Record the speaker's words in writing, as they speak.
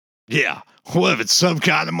Yeah, what if it's some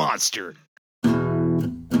kind of monster?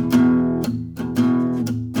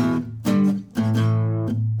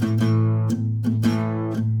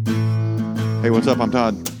 Hey, what's up? I'm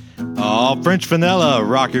Todd. Oh, French vanilla,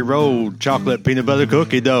 Rocky Road, chocolate peanut butter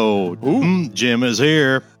cookie dough. Jim is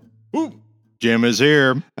here. Jim is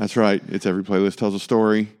here. That's right. It's Every Playlist Tells a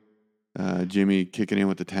Story. Jimmy kicking in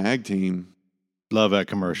with the tag team. Love that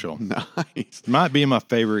commercial. Nice. Might be my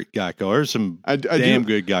favorite Geico. There's some good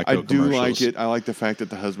Geico I do commercials. like it. I like the fact that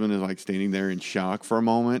the husband is like standing there in shock for a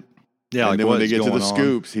moment. Yeah, and like then when they get to the going on?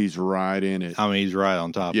 scoops, he's right in it. I mean, he's right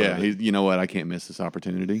on top of it. You know what? I can't miss this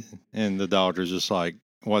opportunity. And the doctor's just like,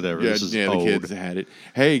 whatever, Yeah, this is the old. kids had it.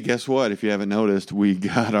 Hey, guess what? If you haven't noticed, we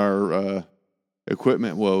got our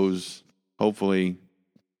equipment woes hopefully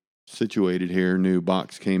situated here. New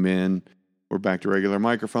box came in. We're back to regular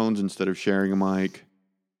microphones instead of sharing a mic.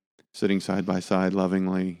 Sitting side by side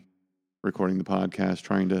lovingly, recording the podcast,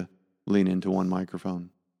 trying to lean into one microphone.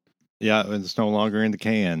 Yeah, it's no longer in the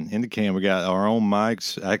can. In the can, we got our own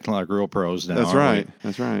mics, acting like real pros now. That's right.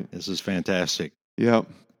 That's right. This is fantastic. Yep.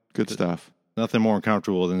 Good stuff. Nothing more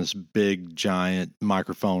uncomfortable than this big, giant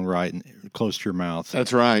microphone right close to your mouth.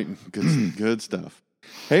 That's right. Good stuff.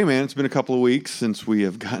 Hey, man, it's been a couple of weeks since we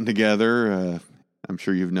have gotten together. I'm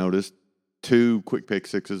sure you've noticed 2 quick pick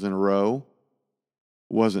sixes in a row.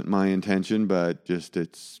 Wasn't my intention, but just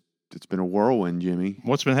it's been a whirlwind, Jimmy.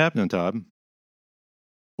 What's been happening, Todd?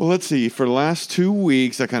 Well, let's see. For the last 2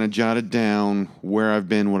 weeks, I kind of jotted down where I've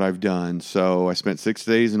been, what I've done. So I spent 6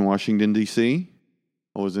 days in Washington, D.C.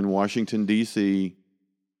 I was in Washington, D.C.,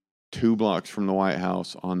 2 blocks from the White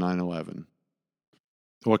House on 9/11.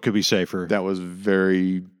 What could be safer? That was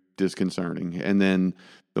very disconcerting. And then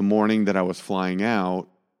the morning that I was flying out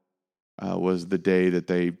was the day that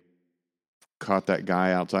they caught that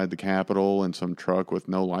guy outside the Capitol in some truck with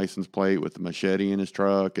no license plate with a machete in his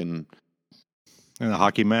truck. And a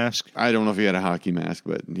hockey mask? I don't know if he had a hockey mask,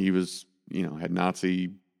 but he was, had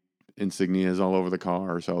Nazi insignias all over the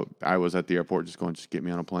car. So I was at the airport just going, just get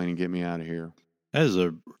me on a plane and get me out of here.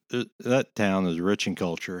 That town is rich in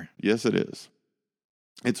culture. Yes, it is.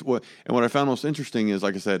 What I found most interesting is,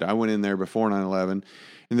 like I said, I went in there before 9/11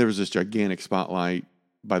 and there was this gigantic spotlight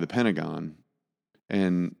by the Pentagon,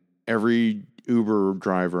 and every Uber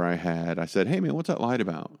driver I had, I said, hey man, what's that light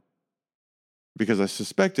about? Because I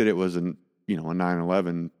suspected it was a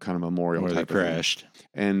 9/11 kind of memorial where type they of crashed. Thing.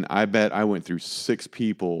 And I bet I went through 6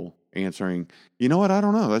 people answering, you know what? I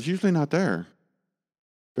don't know. That's usually not there.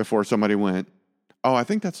 Before somebody went, oh, I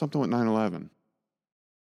think that's something with 9/11.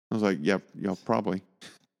 I was like, yep, probably.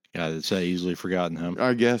 Yeah, it's easily forgotten, huh?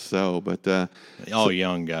 I guess so, but all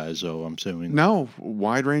young guys, though, I'm assuming. No,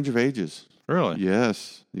 wide range of ages. Really?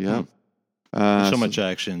 Yes. Yeah. So much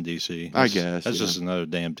action in D.C. I guess that's just another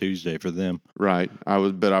damn Tuesday for them. Right. I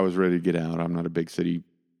was ready to get out. I'm not a big city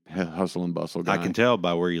hustle and bustle guy. I can tell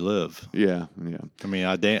by where you live. Yeah. I mean,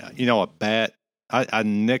 a bat. I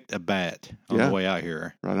nicked a bat on the way out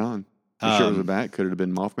here. Right on. You sure it was a bat? Could it have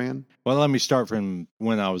been Mothman? Well, let me start from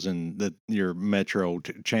when I was in your metro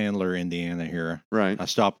Chandler, Indiana here. Right. I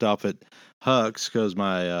stopped off at Huck's because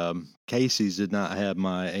my Casey's did not have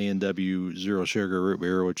my A&W Zero Sugar Root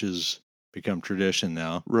Beer, which has become tradition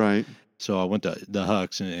now. Right. So I went to the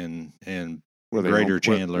Huck's and were Greater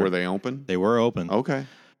Chandler. Were they open? They were open. Okay.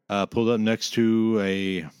 Pulled up next to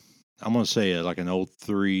I'm going to say like an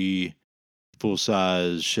 03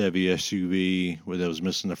 full-size Chevy SUV that was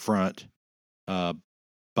missing the front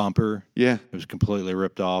bumper. Yeah. It was completely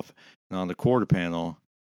ripped off. And on the quarter panel,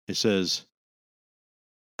 it says,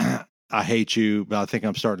 I hate you, but I think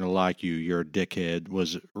I'm starting to like you. You're a dickhead,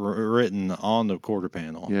 was written on the quarter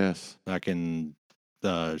panel. Yes. Like in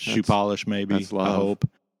the shoe polish, maybe. That's love. I hope.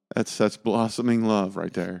 That's blossoming love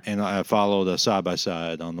right there. And I followed a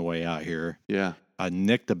side-by-side on the way out here. Yeah. I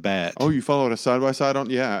nicked a bat. Oh, you followed a side-by-side on?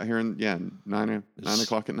 Yeah, here in 9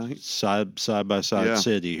 o'clock at night? Side-by-side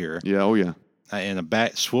city here. Yeah, oh yeah. And a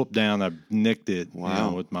bat swooped down. I nicked it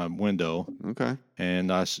with my window. Okay. And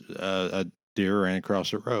a deer ran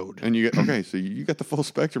across the road. And so you got the full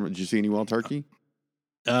spectrum. Did you see any wild turkey?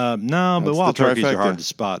 No, but wild turkeys are hard to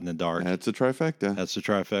spot in the dark. That's a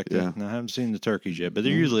trifecta. Yeah. No, I haven't seen the turkeys yet, but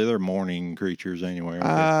they're morning creatures anyway.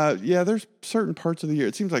 Yeah, there's certain parts of the year.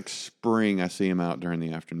 It seems like spring I see them out during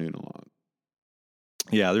the afternoon a lot.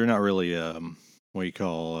 Yeah, they're not really what you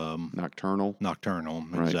call nocturnal. Nocturnal,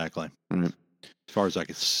 right. Exactly. Right. As far as I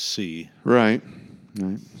could see. Right.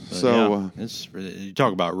 But so you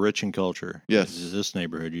talk about rich in culture. Yes. This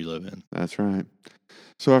neighborhood you live in. That's right.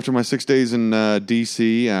 So after my 6 days in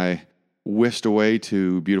D.C., I whisked away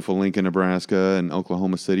to beautiful Lincoln, Nebraska, and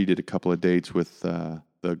Oklahoma City. Did a couple of dates with the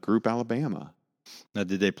group Alabama. Now,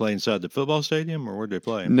 did they play inside the football stadium, or where'd they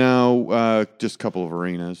play? No, just a couple of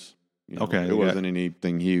arenas. Okay, it wasn't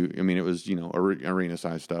anything huge. I mean, it was arena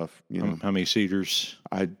size stuff. How many seaters?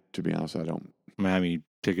 To be honest, I don't. How many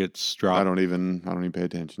tickets dropped? I don't even pay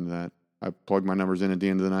attention to that. I plug my numbers in at the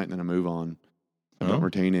end of the night and then I move on. I don't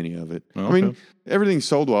retain any of it. Oh, I mean, everything's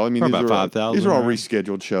sold well. I mean, about 5,000. These are all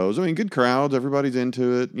rescheduled shows. I mean, good crowds. Everybody's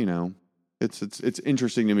into it. It's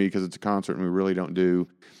interesting to me because it's a concert and we really don't do.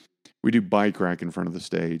 We do bike rack in front of the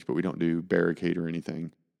stage, but we don't do barricade or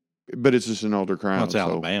anything. But it's just an older crowd. Well, it's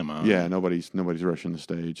Alabama. Yeah, nobody's rushing the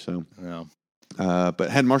stage. So, yeah.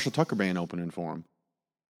 But had Marshall Tucker Band opening for him.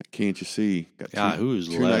 Can't You See? Got who's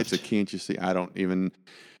two left? nights of Can't You See? I don't even.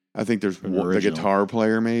 I think there's the original. guitar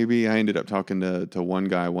player maybe. I ended up talking to one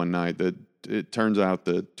guy one night that it turns out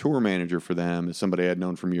the tour manager for them is somebody I'd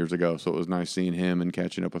known from years ago. So it was nice seeing him and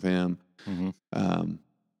catching up with him. Mm-hmm.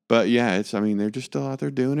 But yeah, they're just still out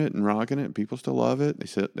there doing it and rocking it. People still love it.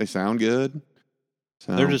 They sound good.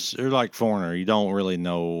 So, They're like Foreigner. You don't really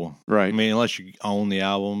know. Right. I mean, unless you own the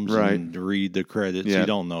albums Right. and read the credits, Yeah. you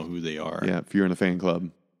don't know who they are. Yeah, if you're in the fan club.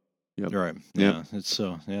 Yep. Right. Yep.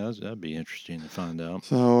 Yeah. That'd be interesting to find out.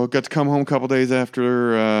 So got to come home a couple days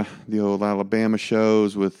after the old Alabama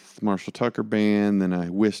shows with Marshall Tucker Band. Then I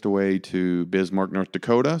whisked away to Bismarck, North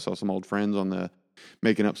Dakota. Saw some old friends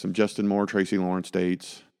making up some Justin Moore, Tracy Lawrence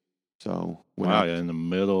dates. So Wow, in the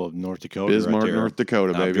middle of North Dakota, Bismarck, right there. North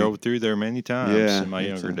Dakota, baby. I drove through there many times in my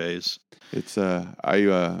younger it's days. It's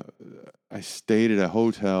I stayed at a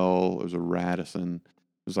hotel. It was a Radisson.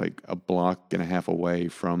 It was like a block and a half away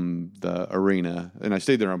from the arena, and I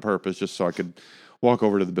stayed there on purpose just so I could walk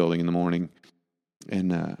over to the building in the morning.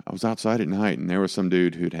 And I was outside at night, and there was some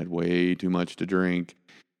dude who'd had way too much to drink,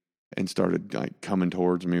 and started like coming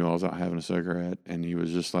towards me while I was out having a cigarette, and he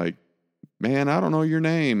was just like, "Man, I don't know your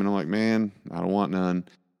name," and I'm like, "Man, I don't want none,"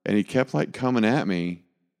 and he kept like coming at me.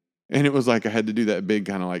 And it was like I had to do that big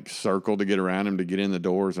kind of like circle to get around him to get in the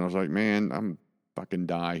doors. And I was like, man, I'm fucking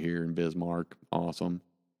die here in Bismarck. Awesome.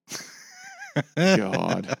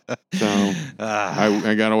 God. So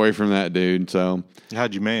I got away from that dude. So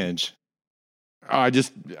how'd you manage?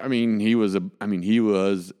 He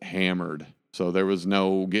was hammered. So there was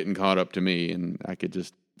no getting caught up to me. And I could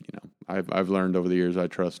just, I've learned over the years, I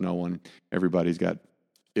trust no one. Everybody's got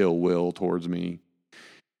ill will towards me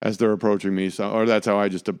as they're approaching me. So, or that's how I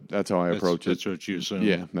approach it. That's what you assume.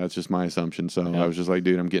 Yeah, that's just my assumption. So Yeah. I was just like,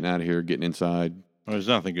 dude, I'm getting out of here, getting inside. Well, there's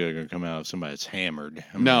nothing good going to come out of somebody that's hammered.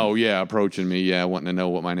 Approaching me, wanting to know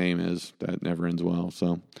what my name is. That never ends well.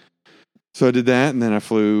 So I did that, and then I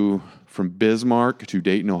flew from Bismarck to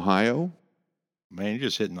Dayton, Ohio. Man, you're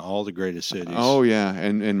just hitting all the greatest cities. Oh, yeah,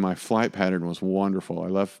 and my flight pattern was wonderful. I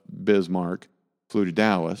left Bismarck, flew to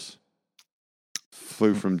Dallas,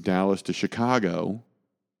 flew from Dallas to Chicago.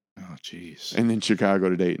 Oh, jeez. And then Chicago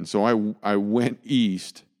to Dayton. So I went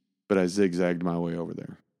east, but I zigzagged my way over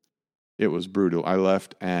there. It was brutal. I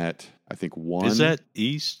left at, I think, 1. Is that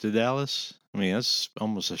east to Dallas? I mean, that's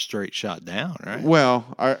almost a straight shot down, right? Well,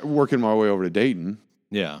 working my way over to Dayton.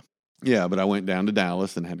 Yeah. Yeah, but I went down to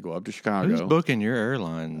Dallas and had to go up to Chicago. Who's booking your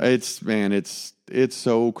airline? It's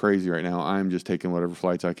so crazy right now. I'm just taking whatever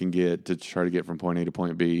flights I can get to try to get from point A to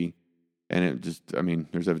point B. And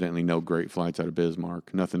there's evidently no great flights out of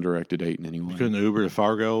Bismarck. Nothing direct to Dayton anyway. You couldn't Uber to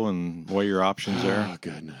Fargo and weigh your options there? Oh,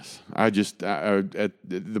 goodness.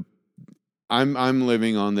 I'm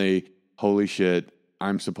living on the holy shit.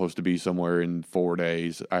 I'm supposed to be somewhere in 4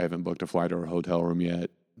 days. I haven't booked a flight or a hotel room yet.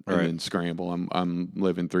 And Right. then scramble. I'm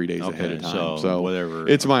living 3 days ahead of time. So whatever.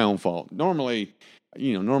 It's my own fault. Normally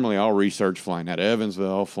I'll research flying out of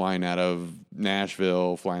Evansville, flying out of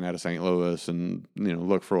Nashville, flying out of St. Louis, and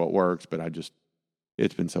look for what works. But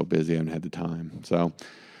it's been so busy, I haven't had the time. So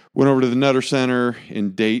went over to the Nutter Center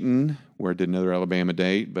in Dayton, where I did another Alabama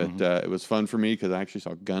date. But it was fun for me because I actually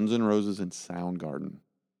saw Guns N' Roses and Soundgarden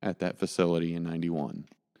at that facility in '91.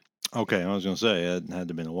 Okay, I was going to say, it had to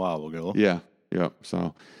have been a while ago. Yeah, yep.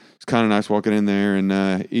 So it's kind of nice walking in there,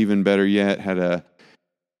 and even better yet, had a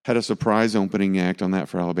surprise opening act on that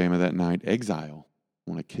for Alabama that night. Exile.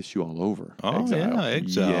 I Want to Kiss You All Over. Oh, yeah,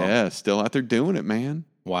 Exile. Yeah, still out there doing it, man.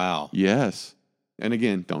 Wow. Yes. And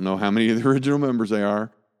again, don't know how many of the original members they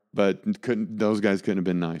are, but those guys couldn't have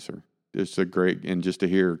been nicer. It's and just to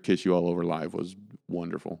hear Kiss You All Over live was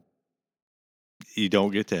wonderful. You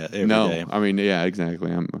don't get that every day. I mean, yeah,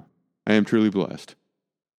 exactly. I am truly blessed.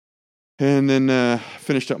 And then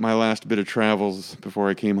finished up my last bit of travels before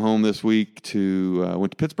I came home this week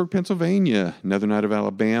went to Pittsburgh, Pennsylvania, another night of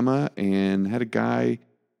Alabama, and had a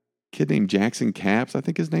kid named Jackson Capps, I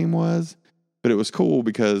think his name was. But it was cool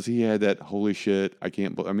because he had that holy shit,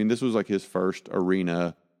 this was like his first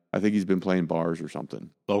arena I think he's been playing bars or something.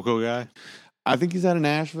 Local guy? I think he's out of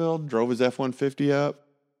Nashville, drove his F-150 up,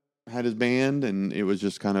 had his band, and it was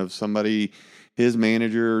just kind of somebody, his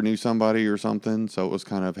manager knew somebody or something. So it was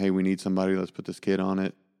kind of, hey, we need somebody. Let's put this kid on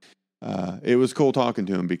it. It was cool talking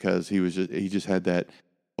to him because he just had that,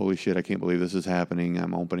 holy shit, I can't believe this is happening.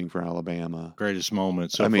 I'm opening for Alabama. Greatest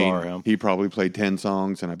moment so I mean, far. Huh? He probably played 10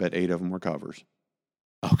 songs, and I bet 8 of them were covers.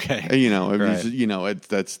 Okay. And, it right. was,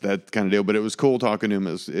 that's that kind of deal. But it was cool talking to him.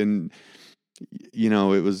 It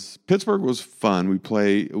was Pittsburgh was fun.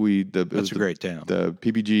 That's a great town. The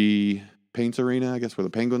PPG Paints Arena, I guess, where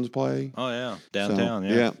the Penguins play. Oh yeah,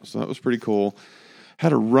 downtown. So that was pretty cool.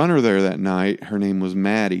 Had a runner there that night. Her name was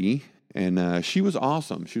Maddie, and she was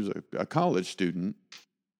awesome. She was a college student,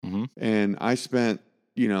 and I spent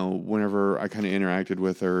whenever I kind of interacted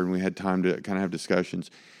with her and we had time to kind of have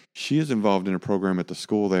discussions. She is involved in a program at the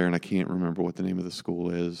school there, and I can't remember what the name of the school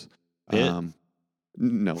is. Pitt?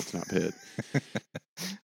 No, it's not Pitt.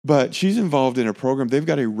 But she's involved in a program. They've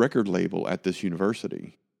got a record label at this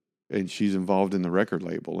university, and she's involved in the record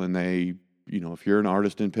label. And they, if you're an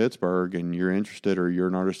artist in Pittsburgh and you're interested, or you're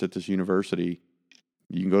an artist at this university,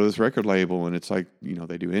 you can go to this record label, and it's like,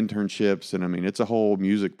 they do internships. And I mean, it's a whole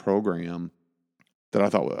music program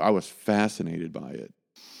that I was fascinated by it.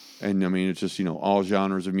 And I mean, it's just, all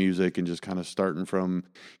genres of music, and just kind of starting from,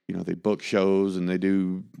 they book shows and they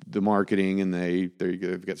do the marketing, and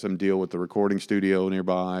they've got some deal with the recording studio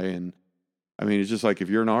nearby. And I mean, it's just like, if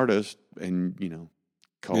you're an artist and, do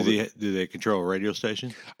they control a radio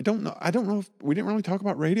station? I don't know. If we didn't really talk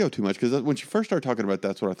about radio too much, because when she first started talking about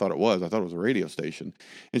that's what I thought it was. I thought it was a radio station.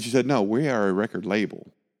 And she said, no, we are a record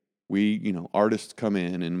label. We, artists come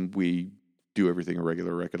in and we do everything a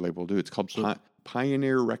regular record label will do. It's called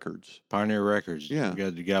Pioneer Records. Pioneer Records. Yeah.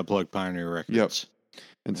 You got to plug Pioneer Records. Yep.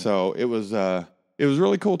 And so it was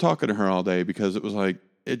really cool talking to her all day, because it was like,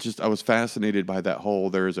 I was fascinated by that whole,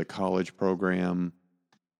 there is a college program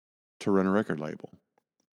to run a record label.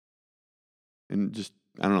 And just,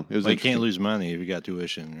 I don't know. It was you can't lose money if you got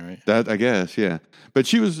tuition, right? That, I guess, yeah. But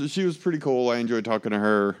she was pretty cool. I enjoyed talking to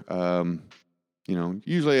her.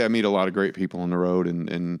 Usually I meet a lot of great people on the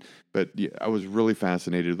road, but yeah, I was really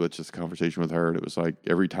fascinated with just conversation with her. And it was like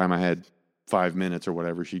every time I had 5 minutes or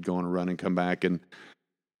whatever, she'd go on a run and come back and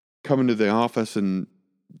come into the office and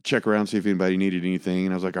check around, see if anybody needed anything.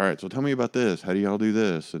 And I was like, all right, so tell me about this. How do y'all do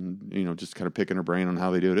this? And, just kind of picking her brain on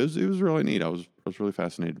how they do it. It was really neat. I was really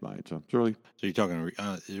fascinated by it. So it's really. So you're talking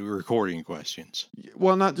recording questions.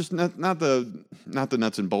 Well, not the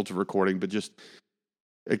nuts and bolts of recording, but just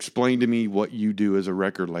explain to me what you do as a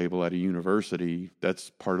record label at a university.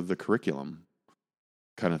 That's part of the curriculum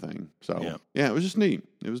kind of thing. So yeah, it was just neat.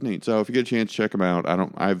 It was neat. So if you get a chance, check them out.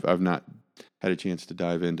 I've not had a chance to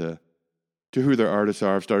dive into who their artists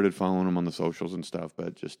are. I've started following them on the socials and stuff,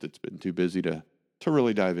 but just, it's been too busy to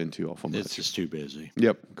really dive into awful much. It's just too busy.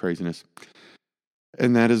 Yep. Craziness.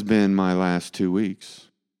 And that has been my last 2 weeks.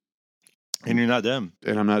 And you're not done.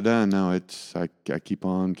 And I'm not done. No, I keep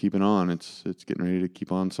on keeping on. It's getting ready to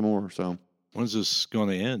keep on some more. So when's this going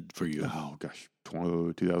to end for you? Oh gosh,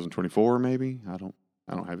 2024 maybe. I don't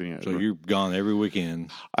have any idea. So you're gone every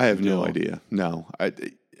weekend. I have no idea. No,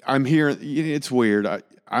 I'm here. It's weird.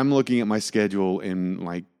 I'm looking at my schedule in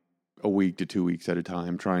like a week to 2 weeks at a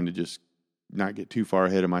time, trying to just not get too far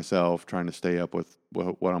ahead of myself, trying to stay up with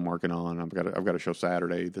what I'm working on. I've got a show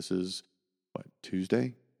Saturday. This is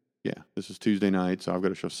Tuesday? Yeah, this is Tuesday night, so I've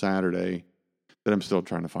got a show Saturday that I'm still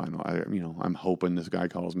trying to find. I'm hoping this guy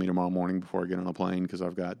calls me tomorrow morning before I get on a plane, because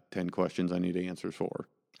I've got 10 questions I need answers for.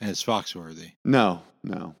 And it's Foxworthy. No.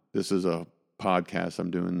 This is a podcast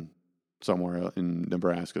I'm doing somewhere in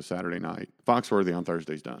Nebraska Saturday night. Foxworthy on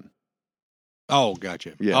Thursday's done. Oh,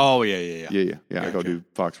 gotcha. Yeah. Oh, yeah. Yeah. Gotcha. I go do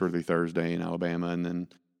Foxworthy Thursday in Alabama, and then,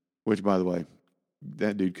 which, by the way,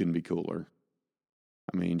 that dude couldn't be cooler.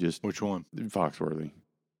 I mean, just which one? Foxworthy,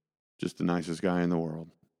 just the nicest guy in the world.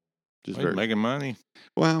 Just making money.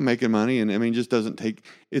 Well, making money, and I mean, just doesn't take.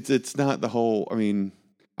 It's not the whole. I mean,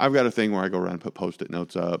 I've got a thing where I go around and put Post-it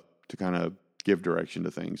notes up to kind of give direction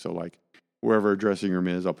to things. So, like, wherever a dressing room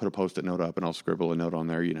is, I'll put a Post-it note up and I'll scribble a note on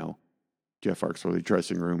there. Jeff Foxworthy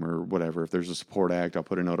dressing room or whatever. If there's a support act, I'll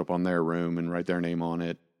put a note up on their room and write their name on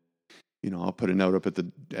it. I'll put a note up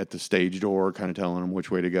at the stage door, kind of telling them which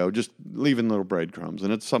way to go, just leaving little breadcrumbs.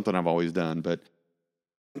 And it's something I've always done. But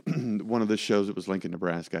one of the shows, it was Lincoln,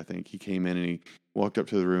 Nebraska, I think. He came in and he walked up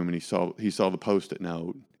to the room and he saw the Post-it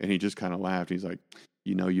note, and he just kind of laughed. He's like,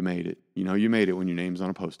 you made it. You made it when your name's on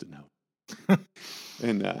a Post-it note.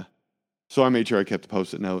 And so I made sure I kept the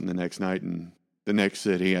Post-it note, and the next night and the next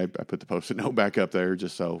city, I put the Post-it note back up there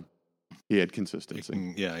just so he had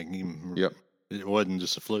consistency. Yep. It wasn't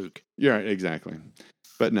just a fluke. Yeah, exactly.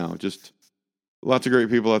 But no, just lots of great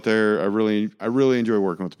people out there. I really enjoy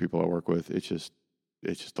working with the people I work with. It's just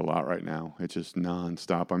a lot right now. It's just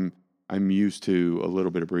nonstop. I'm used to a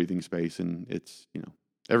little bit of breathing space, and it's,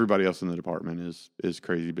 everybody else in the department is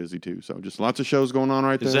crazy busy too. So just lots of shows going on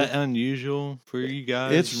right there. Is that unusual for you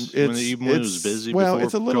guys? Even when it was busy. Well,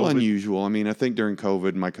 it's a little COVID? unusual. I mean, I think during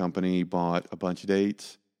COVID, my company bought a bunch of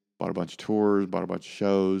dates, bought a bunch of tours, bought a bunch of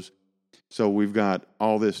shows. So we've got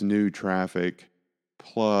all this new traffic,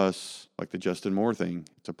 plus like the Justin Moore thing.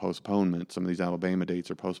 It's a postponement. Some of these Alabama dates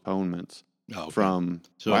are postponements from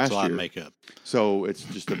so last it's a lot year. Of makeup. So it's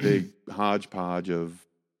just a big hodgepodge of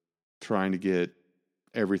trying to get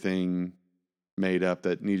everything made up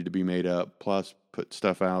that needed to be made up, plus put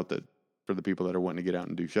stuff out that for the people that are wanting to get out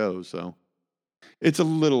and do shows. So it's a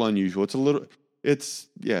little unusual.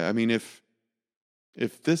 I mean, if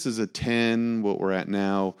this is a 10, what we're at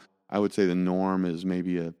now, I would say the norm is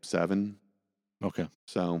maybe a 7. Okay.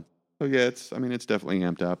 So yeah, it's definitely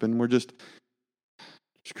amped up, and we're just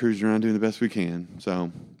cruising around doing the best we can.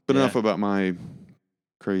 So, but enough about my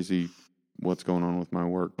crazy what's going on with my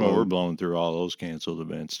work. Well, we're blowing through all those canceled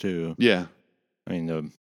events too. Yeah. I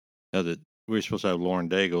mean, we were supposed to have Lauren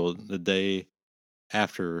Daigle the day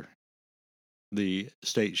after the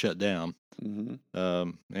state shut down. Mm-hmm.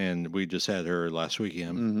 And we just had her last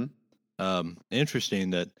weekend. Mm-hmm.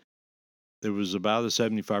 Interesting that there was about a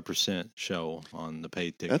 75% show on the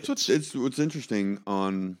paid tickets. That's what's interesting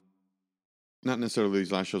on not necessarily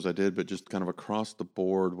these last shows I did, but just kind of across the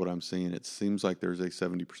board, what I'm seeing, it seems like there's a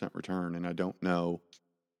 70% return, and I don't know.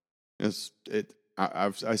 I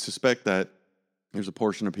suspect that there's a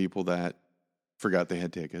portion of people that forgot they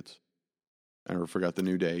had tickets or forgot the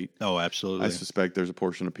new date. Oh, absolutely. I suspect there's a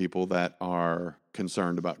portion of people that are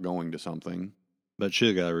concerned about going to something. But should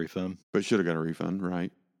have got a refund,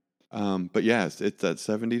 right? But yes, it's that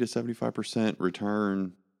 70 to 75%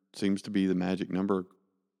 return seems to be the magic number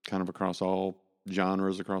kind of across all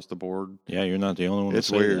genres across the board. Yeah, you're not the only one it's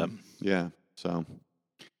to say weird. that. Yeah, so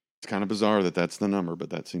it's kind of bizarre that that's the number, but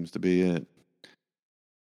that seems to be it.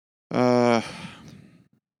 And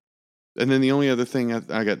then the only other thing,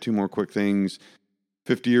 I got 2 more quick things.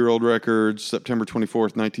 50-year-old records, September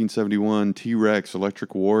 24th, 1971, T-Rex,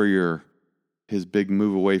 Electric Warrior. His big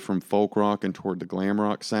move away from folk rock and toward the glam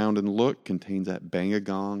rock sound and look contains that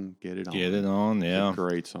Bang-A-Gong, Get It On. Get It On, yeah. It's a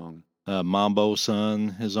great song. Mambo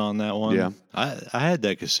Son is on that one. Yeah. I had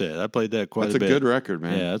that cassette. I played that quite a bit. That's a good record,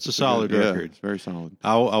 man. Yeah, it's a solid record. Yeah, it's very solid.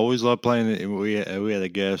 I always love playing it. We had a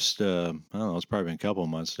guest, I don't know, it's probably been a couple of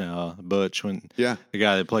months now, Butch, the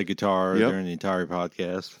guy that played guitar during the entire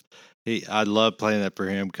podcast. I love playing that for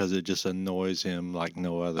him because it just annoys him like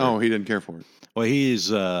no other. Oh, he didn't care for it. Well, he's,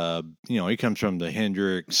 he comes from the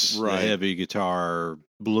Hendrix, the heavy guitar,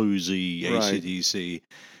 bluesy, AC/DC,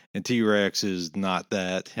 and T-Rex is not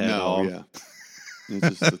that at all. Yeah.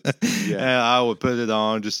 It's just, And I would put it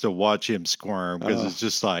on just to watch him squirm because it's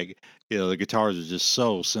just like, the guitars are just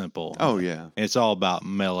so simple. Oh, yeah. And it's all about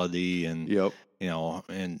melody and,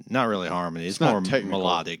 and not really harmony. It's more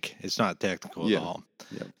melodic. It's not technical at all.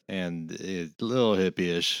 Yep. And it's a little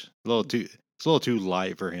hippie-ish, it's a little too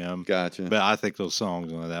light for him. Gotcha. But I think those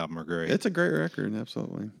songs on that album are great. It's a great record,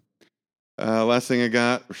 absolutely. Last thing I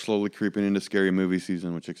got, we're slowly creeping into scary movie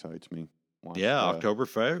season, which excites me. October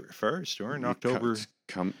 1st. We're in October.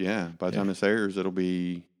 By the time this airs, it'll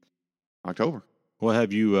be October. What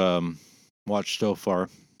have you watched so far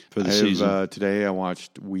for the season? Today I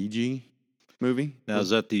watched Ouija movie. Now, is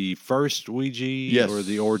that the first Ouija or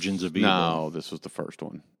the Origins of Evil? No, this was the first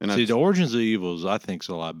one. And the Origins of Evil, I think, is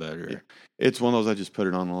a lot better. Yeah. It's one of those I just put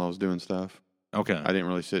it on while I was doing stuff. Okay. I didn't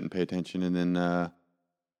really sit and pay attention. And then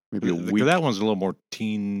maybe a week. That one's a little more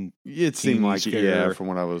teen. It seemed like scare. from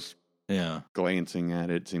what I was glancing at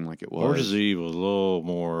it seemed like it was. Origins of Evil is a little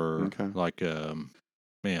more like,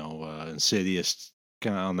 Insidious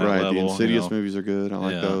kind of on that level. The Insidious movies are good. I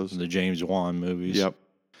like those. The James Wan movies. Yep.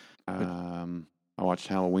 I watched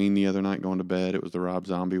Halloween the other night going to bed. It was the Rob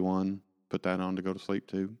Zombie one. Put that on to go to sleep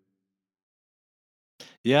too.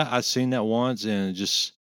 Yeah, I seen that once, and it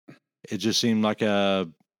just seemed like a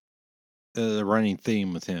running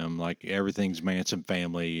theme with him. Like everything's Manson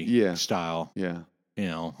family style. Yeah.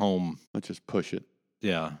 Home. Let's just push it.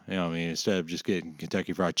 Yeah. Instead of just getting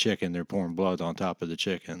Kentucky Fried Chicken, they're pouring blood on top of the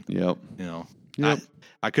chicken. Yep. Yep.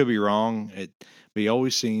 I could be wrong. But he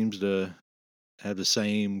always seems to have the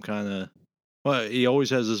same kind of. Well, he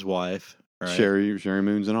always has his wife, right? Sherry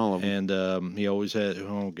Moon's in all of them, and he always had.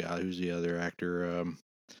 Oh God, who's the other actor?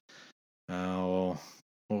 What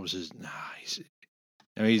was his?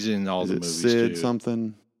 He's in all the movies Sid too.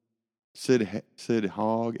 Something. Sid Haug,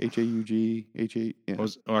 Haug, yeah.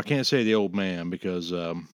 I can't say the old man because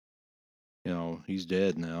he's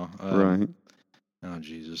dead now. Right. Oh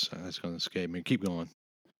Jesus, that's going to escape me. Keep going.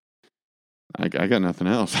 I got nothing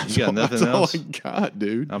else. You got nothing else? That's all I got,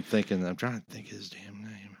 dude. I'm trying to think of his damn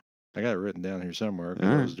name. I got it written down here somewhere. All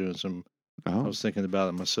right. I was doing some. Oh. I was thinking about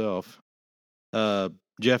it myself.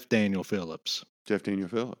 Jeff Daniel Phillips. Jeff Daniel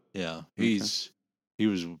Phillips. Yeah, Okay.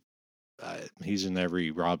 he's in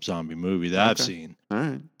every Rob Zombie movie that I've seen. All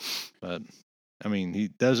right. But I mean, he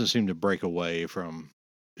doesn't seem to break away from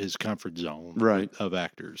his comfort zone of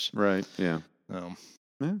actors. Right. Yeah.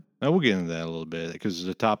 Yeah. Now we'll get into that a little bit because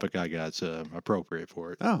the topic I got's appropriate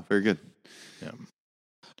for it. Oh, very good. Yeah.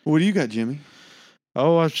 What do you got, Jimmy?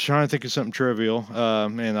 Oh, I was trying to think of something trivial.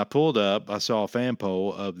 And I pulled up. I saw a fan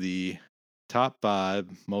poll of the top five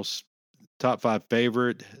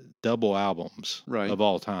favorite double albums of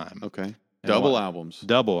all time. Okay. Double albums.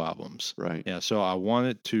 Double albums. Right. Yeah. So I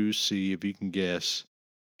wanted to see if you can guess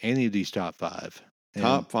any of these top five. And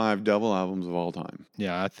top 5 double albums of all time.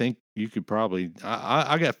 Yeah, I think you could probably.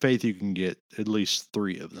 I got faith you can get at least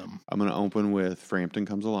 3 of them. I'm going to open with Frampton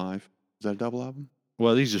Comes Alive. Is that a double album?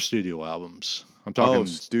 Well, these are studio albums. I'm talking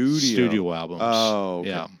studio albums. Oh,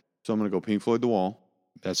 okay. Yeah. So I'm going to go Pink Floyd The Wall.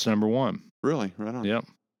 That's number 1. Really? Right on. Yep.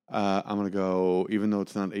 I'm going to go, even though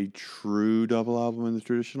it's not a true double album in the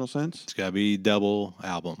traditional sense. It's got to be double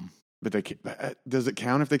album. But does it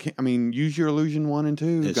count if they can't? I mean, Use Your Illusion 1 and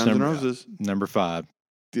 2, it's Guns N' Roses. Number 5.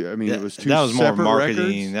 I mean, it was 2 that was more marketing.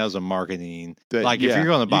 Records. That was a marketing. If you're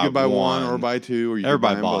going to buy, you could buy one or buy 2, or you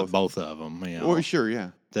everybody could buy bought both of them. You know, well, sure, yeah.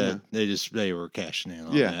 They were cashing in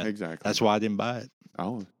on that. Yeah, exactly. That's why I didn't buy it.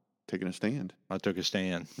 Oh, taking a stand. I took a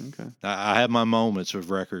stand. Okay. I have my moments with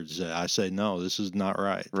records that I say, no, this is not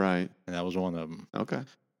right. Right. And that was one of them. Okay.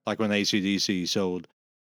 Like when AC/DC sold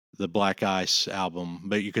the Black Ice album,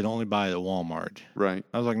 but you could only buy it at Walmart. Right.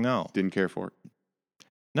 I was like, no. Didn't care for it.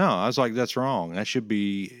 No, I was like, that's wrong. I should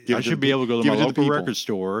be able to go to my local record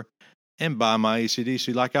store and buy my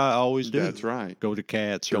AC/DC like I always do. That's right. Go to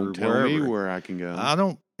Cats Don't or wherever. tell me where I can go. I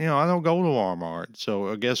don't go to Walmart.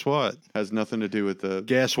 So guess what? Has nothing to do with the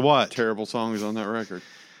terrible songs on that record.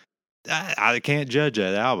 I can't judge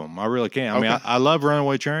that album. I really can't. I mean, I love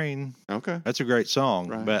Runaway Train. Okay. That's a great song.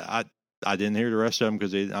 Right. But I didn't hear the rest of them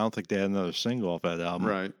because I don't think they had another single off that album.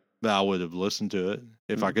 Right. But I would have listened to it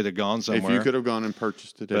if I could have gone somewhere. If you could have gone and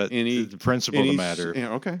purchased it at the principle of the matter.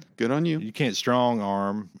 Yeah, okay. Good on you. You can't strong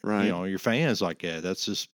arm your fans like that.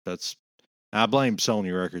 That's I blame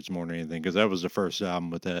Sony Records more than anything because that was the first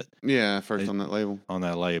album with that. Yeah, first on that label. On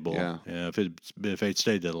that label. Yeah. If it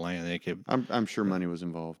stayed to Atlantic, I'm sure money was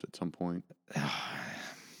involved at some point.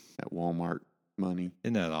 That Walmart money.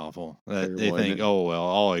 Isn't that awful? They think, oh, well,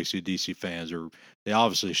 all AC/DC fans they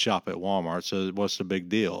obviously shop at Walmart, so what's the big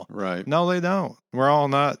deal? Right. No, they don't. We're all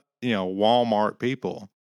not, Walmart people.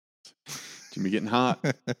 Jimmy getting hot.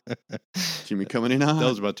 Jimmy coming in hot.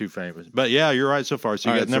 Those are my 2 favorites. But yeah, you're right so far.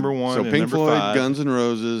 So you got number 1 and Pink number Floyd, 5. Guns N'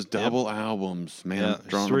 Roses, double albums. Man, yeah,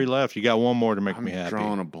 there's 3 left. You got one more to make me happy. I'm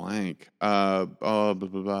drawing a blank.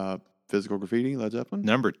 Physical Graffiti, Led Zeppelin.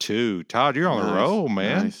 Number 2. Todd, you're on a roll,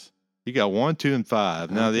 man. Nice. You got 1, 2, and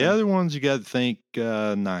 5. Now, the other ones, you got to think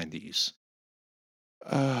 90s.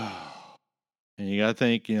 And you got to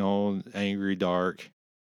think, Angry Dark.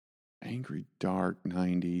 Angry Dark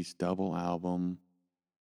 90s double album.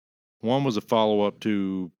 One was a follow-up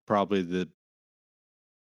to probably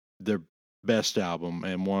their best album,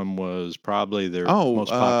 and one was probably their most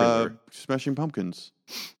popular. Smashing Pumpkins.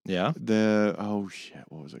 Yeah. What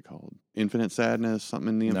was it called? Infinite Sadness, something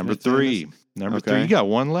in the Infinite Number 3. Sadness? Number 3. You got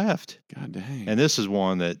 1 left. God dang. And this is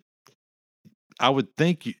one that I would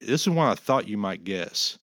think, this is one I thought you might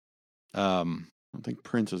guess. I don't think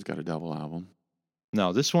Prince has got a double album.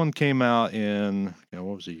 No, this one came out in,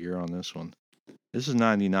 what was the year on this one? This is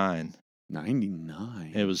 99.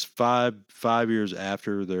 99? It was five years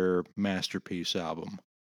after their masterpiece album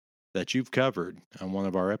that you've covered on one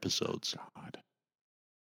of our episodes. God.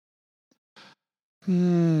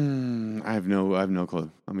 I have no clue.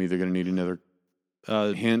 I'm either going to need another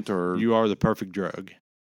hint or... You Are the Perfect Drug.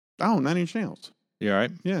 Oh, 9 Inch Nails. You all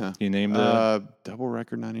right? Yeah. You named the... double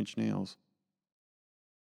record 9 Inch Nails.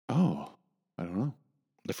 Oh, I don't know.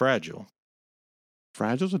 The Fragile.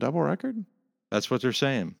 Fragile's a double record? That's what they're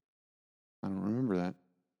saying. I don't remember that.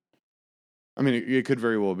 I mean, it could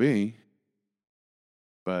very well be,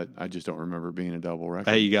 but I just don't remember it being a double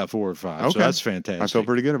record. Hey, you got 4 or 5, okay. So that's fantastic. I feel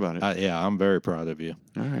pretty good about it. Yeah, I'm very proud of you.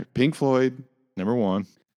 All right. Pink Floyd. Number 1.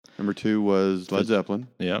 Number 2 was Led Zeppelin.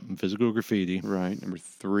 Yep, Physical Graffiti. Right. Number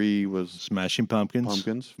 3 was Smashing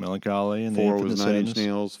Pumpkins. Melancholy. And 4 was 9 Inch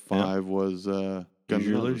Nails. 5 was Guns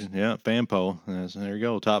Use N' Your Roses. Illusion. Yeah, fan poll. There you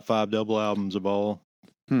go. Top 5 double albums of all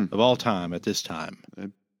time at this time.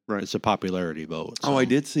 Right. It's a popularity vote. Oh, I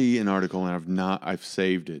did see an article, and I've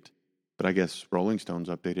saved it, but I guess Rolling Stones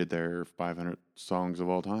updated their 500 songs of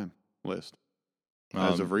all time list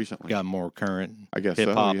as of recently. Got more current. I guess hip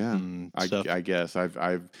hop so. Yeah, and stuff. I guess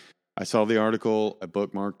I saw the article. I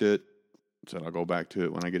bookmarked it. Said I'll go back to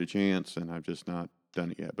it when I get a chance, and I've just not done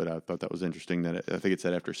it yet. But I thought that was interesting. That I think it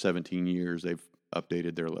said after 17 years they've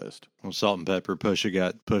updated their list. Well, Salt and Pepper Pusha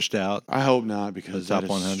got pushed out. I hope not, because The top that is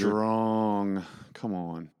 100. strong. Come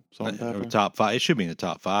on, Salt and Pepper. Top 5. It should be in the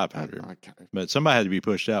top 500. But somebody had to be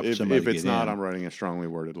pushed out. For somebody If to it's get not, in. I'm writing a strongly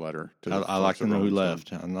worded letter. I like to know who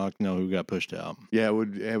left. I'd like to know who got pushed out. Yeah,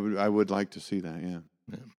 I would like to see that.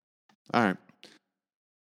 Yeah. All right.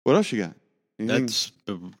 What else you got? Anything? That's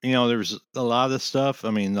there's a lot of stuff.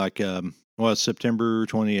 I mean, like it's September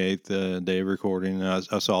 28th, the day of recording. I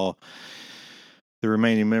saw the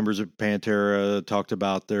remaining members of Pantera talked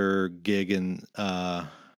about their gig in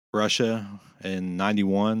Russia in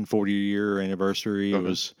 '91, 40-year anniversary. Okay. It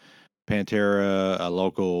was Pantera, a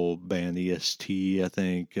local band, EST, I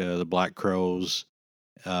think, the Black Crowes,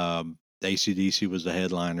 AC/DC was the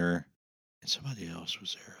headliner, and somebody else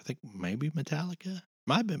was there. I think maybe Metallica.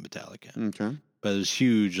 Might have been Metallica. Okay. But it was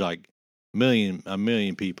huge, like a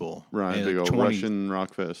million people. Right, And big old Russian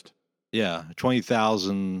rock fest. Yeah,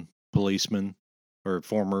 20,000 policemen or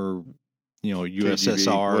former,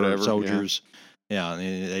 USSR whatever, soldiers. Yeah,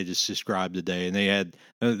 and they just described the day, and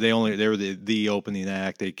they were the opening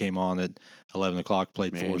act. They came on at 11 o'clock,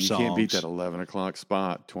 played 4 songs. You can't beat that 11 o'clock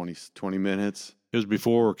spot. 20 minutes. It was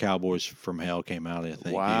before Cowboys from Hell came out, I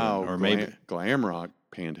think. Wow, or maybe glam rock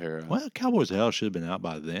Pantera. Well, Cowboys of Hell should have been out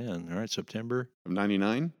by then, right? September of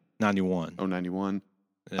 99? 91. Oh, 91.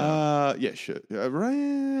 Yeah. Yeah, should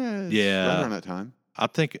right. Yeah, right around that time. I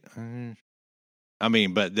think.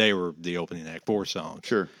 But they were the opening act, 4 songs.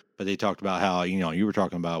 Sure. But they talked about how you were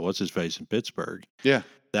talking about what's his face in Pittsburgh. Yeah,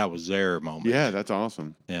 that was their moment. Yeah, that's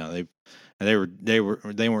awesome. Yeah, they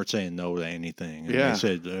weren't saying no to anything. And Yeah, they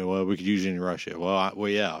said, well, we could use it in Russia. Well,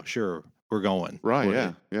 yeah, sure, we're going.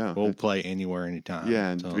 Right. Yeah. We'll play anywhere, anytime.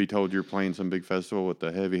 Yeah, and to be told you're playing some big festival with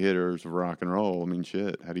the heavy hitters of rock and roll. I mean,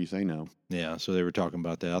 shit. How do you say no? Yeah, so they were talking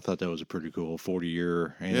about that. I thought that was a pretty cool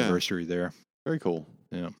 40-year anniversary there. Very cool.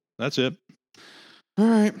 Yeah, that's it. All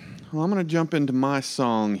right. Well, I'm going to jump into my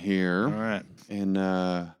song here. All right. And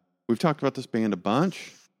we've talked about this band a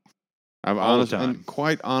bunch. And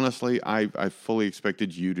quite honestly, I fully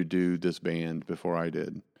expected you to do this band before I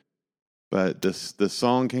did. But the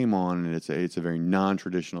song came on, and it's a very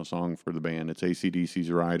non-traditional song for the band. It's AC/DC's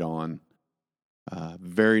Ride On.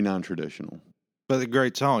 Very non-traditional. But a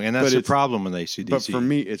great song. And that's the problem with AC/DC. But for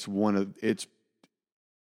me, it's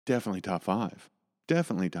definitely top 5.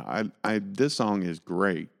 Definitely top. This song is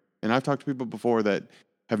great. And I've talked to people before that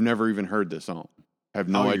have never even heard this song. Have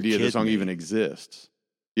no idea this song even exists.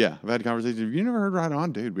 Yeah, I've had conversations. Have you never heard Ride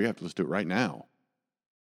On? Dude, we have to listen to it right now.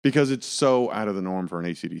 Because it's so out of the norm for an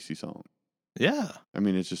AC/DC song. Yeah. I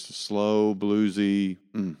mean, it's just a slow, bluesy,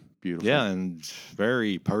 beautiful. Yeah, and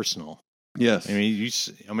very personal. Yes. I mean,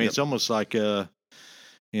 it's almost like I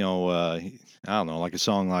don't know, like a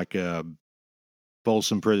song like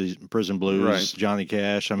Folsom Prison Blues, right. Johnny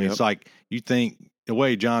Cash. I mean, it's like you think the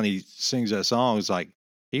way Johnny sings that song is like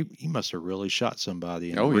he must have really shot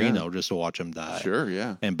somebody in Reno just to watch him die. Sure,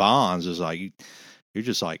 yeah. And Bonds is like you're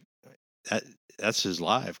just like that's his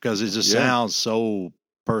life because it just sounds so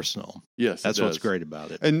personal. Yes, that's what's great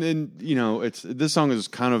about it. And this song has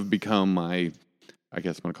kind of become my, I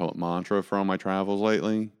guess I'm going to call it mantra for all my travels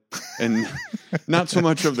lately. And not so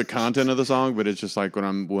much of the content of the song, but it's just like when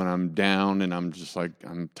I'm down and I'm just like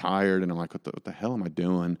I'm tired and I'm like, what the hell am I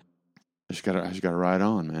doing? I just gotta ride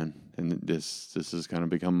on, man. And this has kind of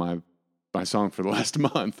become my song for the last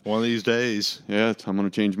month. One of these days, yeah, I'm gonna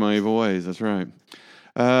change my evil ways. That's right.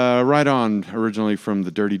 Ride On, originally from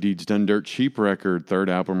the Dirty Deeds Done Dirt Cheap record, third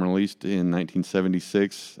album released in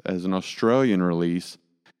 1976 as an Australian release.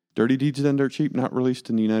 Dirty Deeds Done Dirt Cheap not released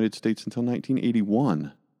in the United States until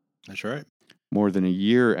 1981. That's right. More than a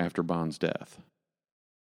year after Bond's death.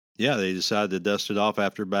 Yeah, they decided to dust it off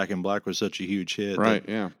after Back in Black was such a huge hit. Right,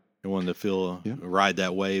 yeah. They wanted to ride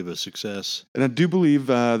that wave of success. And I do believe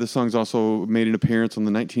this song's also made an appearance on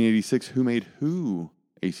the 1986 Who Made Who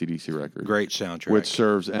AC/DC record. Great soundtrack. Which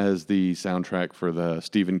serves as the soundtrack for the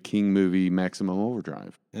Stephen King movie Maximum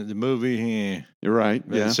Overdrive. And the movie, you're right.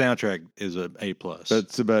 The soundtrack is an A+.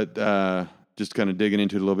 That's about, just kind of digging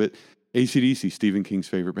into it a little bit. AC/DC, Stephen King's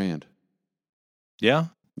favorite band. Yeah.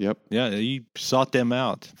 Yep. Yeah, he sought them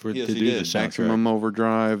out to do the soundtrack. Maximum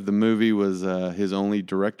Overdrive. The movie was his only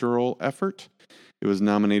directorial effort. It was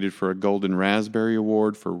nominated for a Golden Raspberry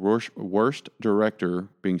Award for worst director,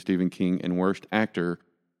 being Stephen King, and worst actor,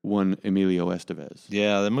 won Emilio Estevez.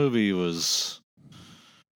 Yeah, the movie was.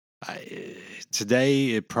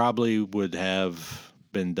 Today, it probably would have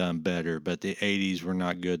been done better, but the 80s were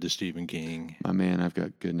not good to Stephen King. My man, I've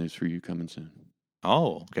got good news for you coming soon.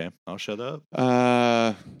 Oh, okay. I'll shut up.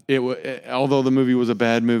 Although the movie was a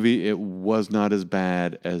bad movie, it was not as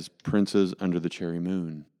bad as Prince's Under the Cherry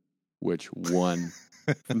Moon, which won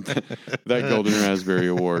that Golden Raspberry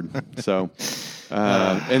Award. So,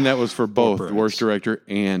 and that was for both worst director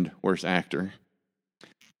and worst actor.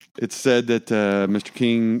 It's said that Mr.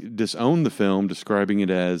 King disowned the film, describing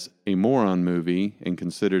it as a moron movie, and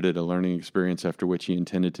considered it a learning experience after which he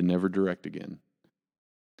intended to never direct again.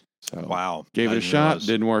 So, wow. Gave it a shot,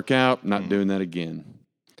 didn't work out, not doing that again.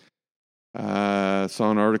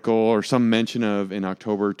 Saw an article or some mention of in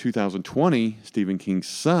October 2020, Stephen King's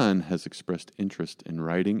son has expressed interest in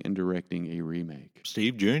writing and directing a remake.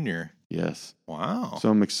 Steve Jr. Yes. Wow. So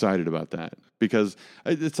I'm excited about that because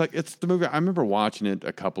it's the movie. I remember watching it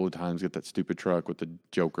a couple of times, get that stupid truck with the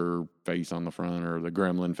Joker face on the front or the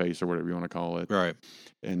Gremlin face or whatever you want to call it. Right.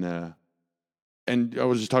 And I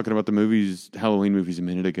was just talking about the movies, Halloween movies a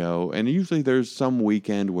minute ago, and usually there's some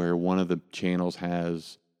weekend where one of the channels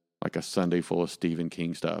has like a Sunday full of Stephen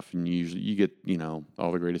King stuff, and usually you get,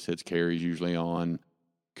 all the greatest hits. Carrie's usually on,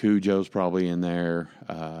 Cujo's probably in there,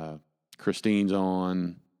 Christine's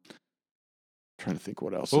on. I'm trying to think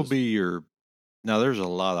what else. What will be your? Now there's a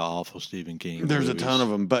lot of awful Stephen King. There's movies. a ton of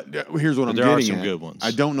them, but here's what I'm there getting are some at. good ones. I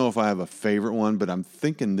don't know if I have a favorite one, but I'm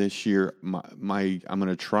thinking this year I'm going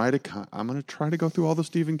to try to go through all the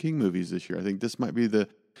Stephen King movies this year. I think this might be the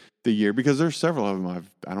year because there's several of them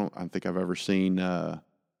I don't think I've ever seen.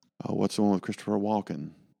 What's the one with Christopher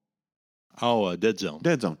Walken? Oh, Dead Zone.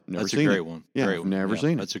 Dead Zone. Never That's seen a great it. one. Yeah, great I've one. never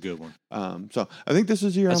seen it. That's a good one. So I think this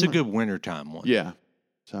is the year. That's a good wintertime one. Yeah.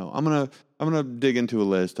 So I'm gonna dig into a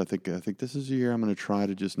list. I think this is the year I'm gonna try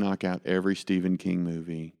to just knock out every Stephen King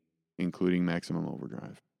movie, including Maximum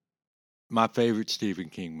Overdrive. My favorite Stephen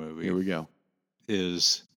King movie. Here we go.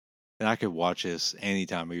 Is, and I could watch this any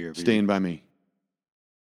time of year. Stand By Me.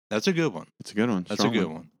 That's a good one. It's a good one. That's a good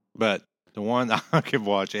one. But the one I could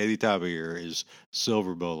watch any time of year is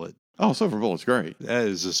Silver Bullet. Oh, Silver Bullet's great. That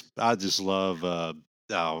is just, I just love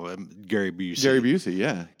Gary Busey. Gary Busey,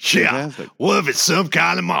 yeah. Yeah. Fantastic. What if it's some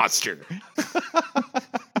kind of monster?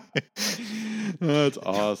 That's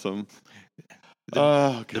awesome.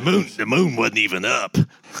 The moon wasn't even up.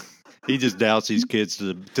 He just doubts these kids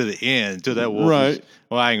to the end, to that wolf. Right.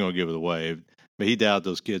 Well, I ain't gonna give it away, but he doubted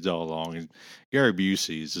those kids all along. And Gary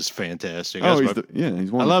Busey is just fantastic. Oh, he's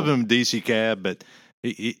wonderful. I love him in DC Cab, but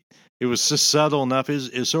it was just subtle enough.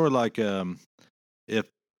 It's sort of like if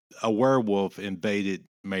a werewolf invaded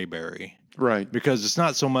Mayberry, right? Because it's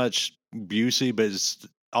not so much Busey, but it's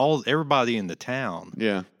everybody in the town.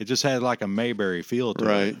 Yeah, it just had like a Mayberry feel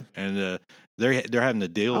to it, and they're having to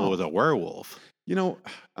deal with a werewolf.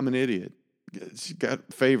 I'm an idiot.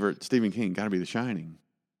 Favorite Stephen King got to be The Shining.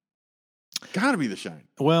 Got to be The Shining.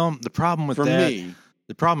 Well, the problem with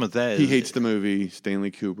that he is hates the movie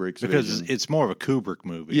Stanley Kubrick's because vision. it's more of a Kubrick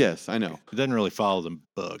movie. Yes, I know. It doesn't really follow the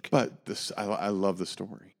book. But I love the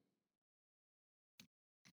story.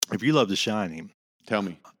 If you love The Shining, tell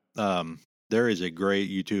me. There is a great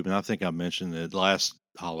YouTube, and I think I mentioned it last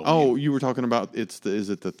Halloween. Oh, you were talking about is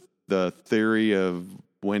it the theory of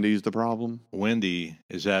Wendy's the problem? Wendy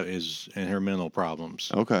is in her mental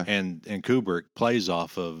problems. Okay. And Kubrick plays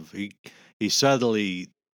off of he subtly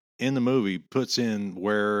in the movie puts in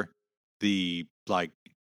where the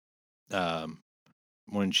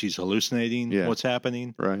when she's hallucinating what's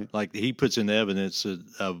happening. Right. Like he puts in evidence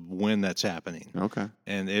of when that's happening. Okay.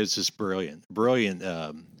 And it's just brilliant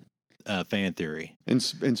fan theory. And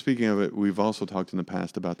speaking of it, we've also talked in the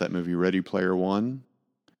past about that movie Ready Player One.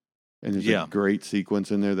 And there's a great sequence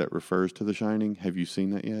in there that refers to The Shining. Have you seen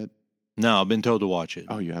that yet? No, I've been told to watch it.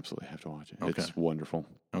 Oh, you absolutely have to watch it. Okay. It's wonderful.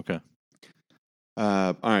 Okay.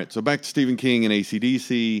 All right, so back to Stephen King and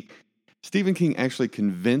AC/DC. Stephen King actually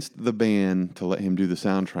convinced the band to let him do the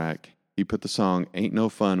soundtrack. He put the song Ain't No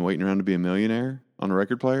Fun Waiting Around to Be a Millionaire on a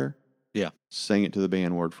record player. Yeah. Sang it to the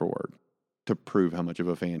band word for word to prove how much of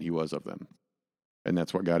a fan he was of them. And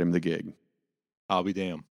that's what got him the gig. I'll be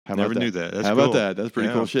damned. Never knew that. That's How cool. about that? That's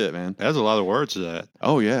pretty cool shit, man. That's a lot of words to that.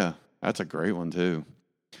 Oh, yeah. That's a great one, too.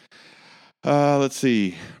 Let's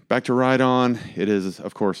see. Back to Ride On. It is,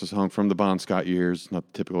 of course, a song from the Bon Scott years,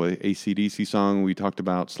 not the typical AC/DC song. We talked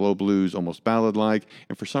about slow blues, almost ballad-like.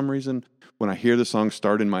 And for some reason, when I hear the song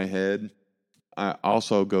start in my head, I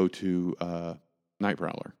also go to Night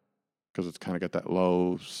Prowler. because it's kind of got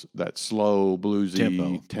that slow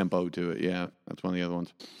bluesy tempo to it. Yeah, that's one of the other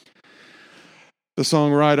ones. The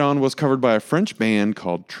song Ride On was covered by a French band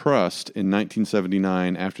called Trust in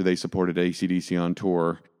 1979 after they supported AC/DC on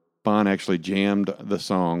tour. Bon actually jammed the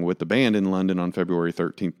song with the band in London on February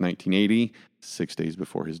 13th, 1980, 6 days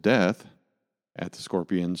before his death, at the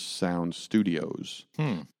Scorpion Sound Studios.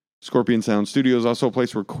 Scorpion Sound Studios, also a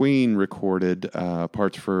place where Queen recorded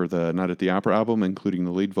parts for the Night at the Opera album, including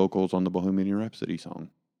the lead vocals on the Bohemian Rhapsody song.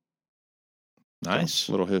 Nice.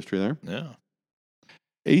 So, little history there. Yeah.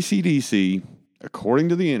 AC/DC, according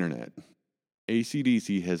to the internet,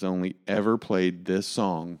 AC/DC has only ever played this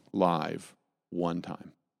song live one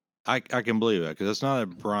time. I can believe that because it's not a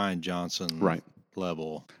Brian Johnson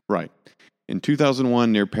level. Right. In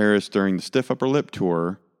 2001, near Paris, during the Stiff Upper Lip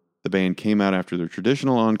tour, the band came out after their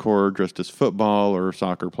traditional encore, dressed as football or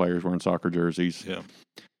soccer players wearing soccer jerseys. Yeah.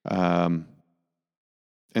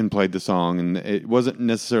 And played the song. And it wasn't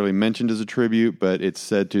necessarily mentioned as a tribute, but it's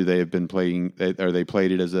said to they have been playing, or they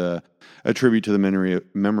played it as a tribute to the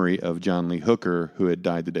memory of John Lee Hooker, who had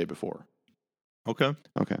died the day before. Okay.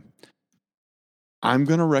 I'm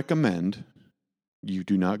going to recommend you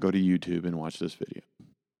do not go to YouTube and watch this video.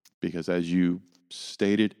 Because as you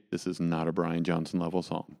stated, this is not a Brian Johnson level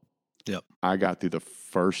song. Yep. I got through the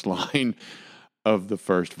first line of the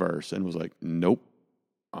first verse and was like, nope,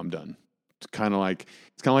 I'm done. It's kind of like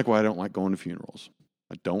why I don't like going to funerals.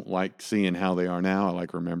 I don't like seeing how they are now. I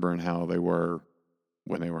like remembering how they were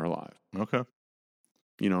when they were alive. Okay.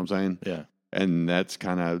 You know what I'm saying? Yeah. And that's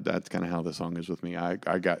kind of how the song is with me.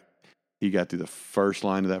 He got through the first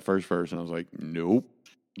line of that first verse and I was like, nope.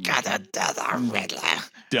 Gotta do the Riddler.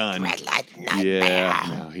 Done. Red light nightmare.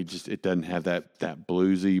 Yeah. No, it doesn't have that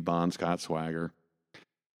bluesy Bon Scott swagger.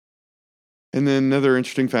 And then another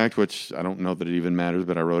interesting fact, which I don't know that it even matters,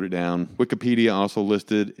 but I wrote it down. Wikipedia also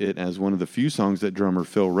listed it as one of the few songs that drummer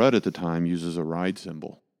Phil Rudd at the time uses a ride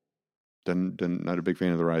cymbal. Not a big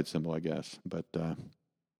fan of the ride cymbal, I guess, but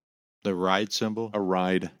the ride cymbal. A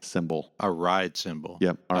ride cymbal. A ride cymbal.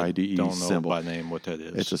 Yep, RIDE don't know symbol. by name what that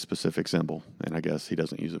is. It's a specific symbol, and I guess he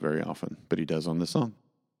doesn't use it very often, but he does on this song.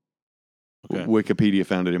 Okay. Wikipedia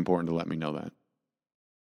found it important to let me know that.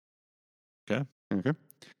 Okay.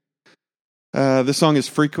 This song is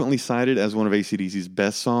frequently cited as one of AC/DC's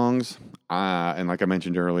best songs. And like I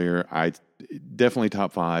mentioned earlier, I definitely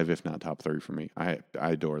top 5, if not top 3 for me. I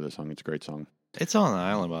adore this song. It's a great song. It's on an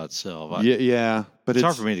island by itself. Yeah, but it's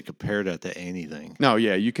hard for me to compare that to anything. No,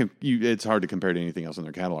 yeah, it's hard to compare to anything else in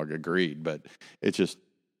their catalog. Agreed, but it's just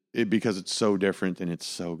because it's so different and it's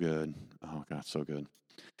so good. Oh God, so good.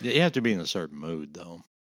 You have to be in a certain mood, though.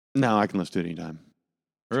 No, I can listen to it anytime.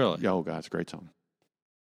 Really? Oh God, it's a great song.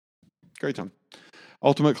 Great song.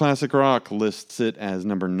 Ultimate Classic Rock lists it as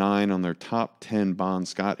number 9 on their top 10 Bon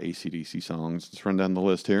Scott AC/DC songs. Let's run down the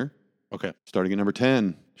list here. Okay. Starting at number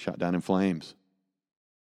 10, Shot Down in Flames.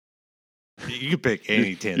 You can pick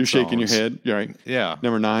any 10 You're songs. shaking your head. You're right. Yeah.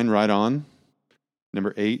 Number 9, Ride On.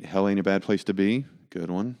 Number 8, Hell Ain't a Bad Place to Be. Good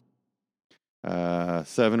one.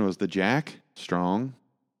 7 was The Jack. Strong.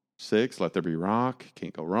 6, Let There Be Rock.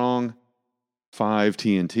 Can't go wrong. 5,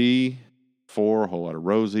 TNT. 4, Whole Lotta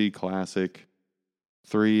Rosie. Classic.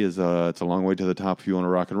 3 is It's a Long Way to the Top If You Want to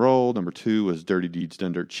Rock and Roll. Number 2 was Dirty Deeds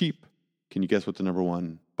Done Dirt Cheap. Can you guess what the number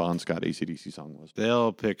 1 Bon Scott AC/DC song was?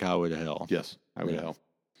 They'll pick Highway to Hell. Yes, Highway to Hell.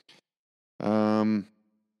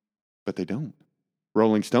 But they don't.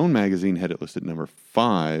 Rolling Stone magazine had it listed number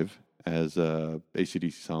 5 as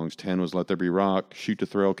AC/DC songs. 10 was Let There Be Rock. Shoot to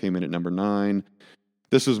Thrill came in at number 9.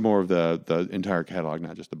 This was more of the entire catalog,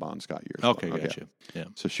 not just the Bon Scott years. Okay, gotcha. Yeah.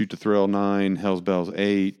 So Shoot to Thrill 9, Hell's Bells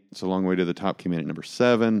 8. It's a Long Way to the Top came in at number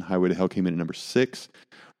 7. Highway to Hell came in at number 6.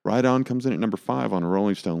 Ride On comes in at number 5 on a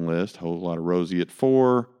Rolling Stone list. Whole Lotta Rosie at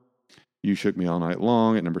 4. You Shook Me All Night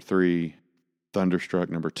Long at number 3. Thunderstruck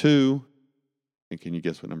number 2. And can you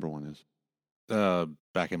guess what number 1 is?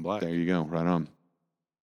 Back in Black. There you go. Right On.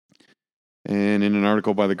 And in an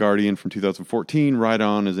article by The Guardian from 2014, Ride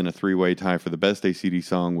On is in a 3-way tie for the best AC/DC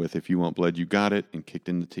song with If You Want Blood, You Got It and Kicked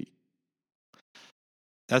in the Teeth.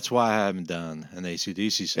 That's why I haven't done an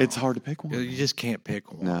AC/DC song. It's hard to pick one. You just can't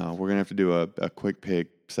pick one. No, we're going to have to do a quick pick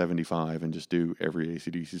 75 and just do every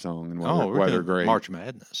AC/DC song and we're why they're great. March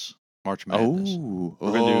Madness. We're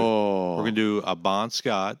gonna do a Bon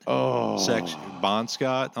Scott section. Bon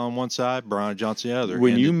Scott on one side, Brian Johnson the other.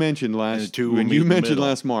 When you mentioned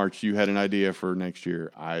last March, you had an idea for next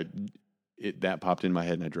year. That popped in my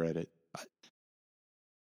head and I dread it.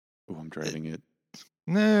 I'm dreading it.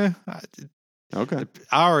 Nah. Okay.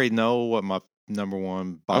 I already know what my number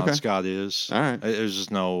 1 Bon Scott is. All right. There's just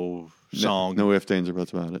no song. No ifs, ands, or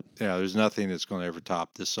buts about it. Yeah, there's nothing that's going to ever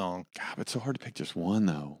top this song. God, it's so hard to pick just one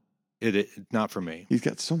though. It not for me. He's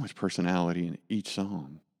got so much personality in each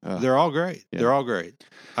song. They're all great. Yeah. They're all great.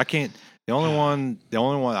 I can't. The only one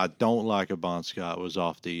I don't like of Bon Scott was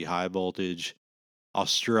off the High Voltage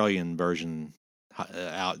Australian version,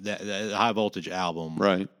 the High Voltage album.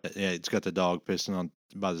 Right. Yeah, it's got the dog pissing on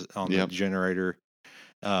Yep. the generator.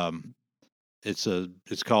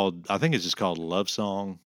 It's called, I think it's just called Love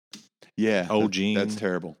Song. Yeah. Oh, Gene. That's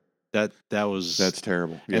terrible. That's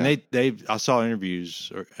terrible. Yeah. And I saw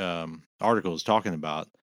interviews or articles talking about,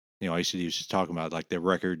 AC/DC was just talking about like the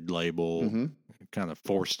record label kind of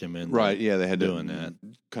forced him in. Right. Yeah. They had doing to that.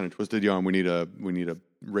 kind of twisted the arm. We need a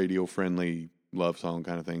radio friendly love song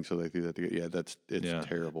kind of thing. So they threw that together. Yeah. It's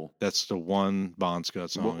terrible. That's the one Bon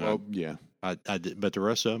Scott song. Yeah. I did, but the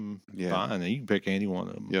rest of them, fine. You can pick any one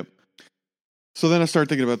of them. Yep. So then I started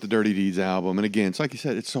thinking about the Dirty Deeds album. And again, it's like you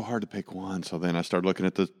said, it's so hard to pick one. So then I started looking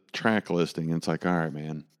at the track listing and it's like, all right,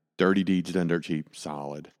 man, Dirty Deeds Done Dirt Cheap,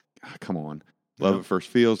 solid. Come on. Love at First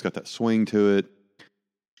Feel's got that swing to it.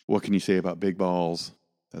 What Can You Say About Big Balls?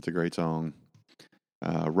 That's a great song.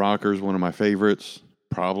 Rockers, one of my favorites.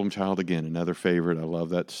 Problem Child, again, another favorite. I love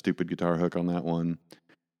that stupid guitar hook on that one.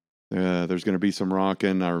 There's going to be some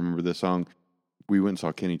rockin'. I remember this song. We went and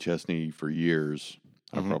saw Kenny Chesney for years.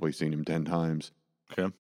 I've probably seen him 10 times.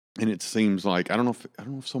 Okay. And it seems like, I don't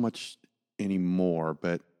know if so much anymore,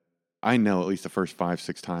 but I know at least the first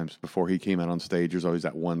 5-6 times before he came out on stage, there's always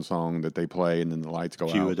that one song that they play and then the lights go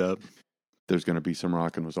out. Cue it up. There's going to be some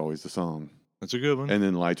rockin' was always the song. That's a good one. And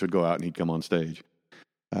then the lights would go out and he'd come on stage.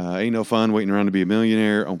 Ain't No Fun, Waiting Around to Be a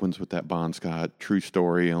Millionaire opens with that Bon Scott true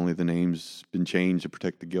story. Only the name's been changed to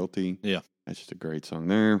protect the guilty. Yeah. That's just a great song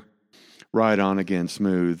there. Ride On, again,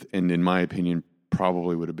 smooth. And in my opinion,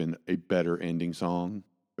 probably would have been a better ending song.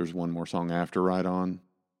 There's one more song after Ride On.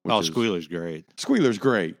 Squealer's great. Squealer's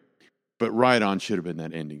great. But Ride On should have been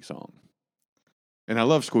that ending song. And I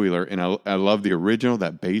love Squealer, and I love the original.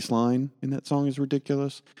 That bass line in that song is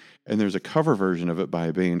ridiculous. And there's a cover version of it by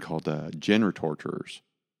a band called Genre Torturers.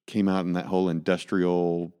 Came out in that whole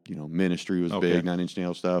industrial, Ministry was big, 9 Inch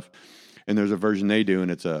Nails stuff. And there's a version they do,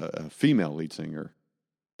 and it's a female lead singer.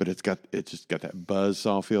 But it's just got that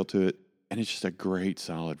buzzsaw feel to it, and it's just a great,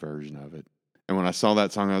 solid version of it. And when I saw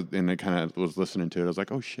that song and I kind of was listening to it, I was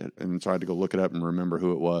like, oh, shit. And so I had to go look it up and remember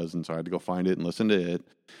who it was. And so I had to go find it and listen to it.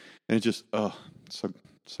 And it's just,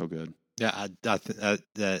 so good. Yeah, I think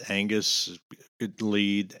that Angus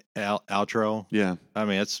lead outro. Yeah. I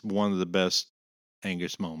mean, that's one of the best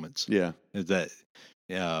Angus moments. Yeah. Is that,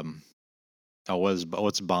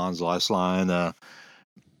 what's Bond's last line?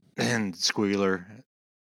 And Squealer.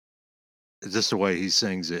 It's just the way he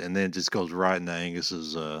sings it. And then it just goes right into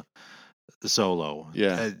Angus's solo.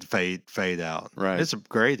 Yeah. Fade out. Right. It's a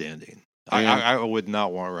great ending. I would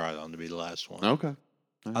not want Ride On to be the last one. Okay.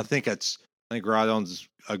 I think Ride On's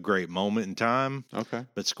a great moment in time. Okay.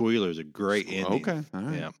 But Squealer's a great ending. Okay. All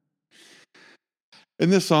right. Yeah.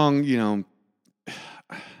 In this song,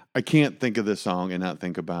 I can't think of this song and not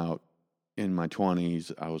think about in my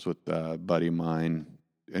 20s. I was with a buddy of mine,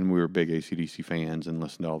 and we were big AC/DC fans and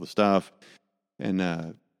listened to all the stuff.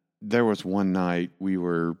 And there was one night we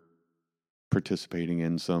were participating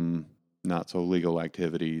in some not so legal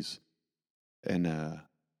activities. And I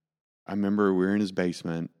remember we were in his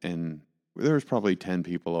basement, and there was probably 10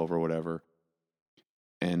 people over, whatever.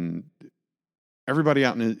 And everybody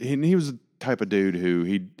out and he was the type of dude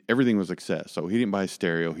who everything was excess. So he didn't buy a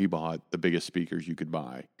stereo. He bought the biggest speakers you could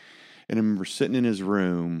buy. And I remember sitting in his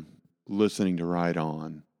room listening to Ride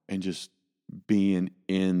On and just being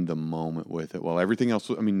in the moment with it. While everything else,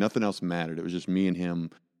 nothing else mattered. It was just me and him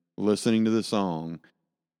listening to the song.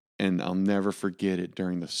 And I'll never forget it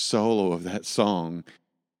during the solo of that song.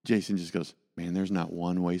 Jason just goes, man, there's not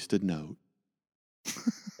one wasted note.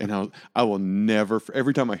 And I will never,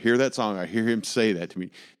 every time I hear that song, I hear him say that to me.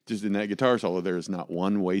 Just in that guitar solo, there is not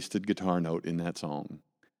one wasted guitar note in that song.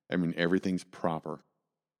 Everything's proper.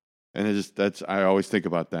 And I always think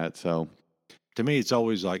about that. So to me, it's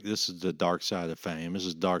always like, this is the dark side of fame. This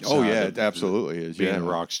is dark side. Oh yeah, it absolutely is. Being a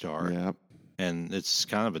rock star. Yeah. And it's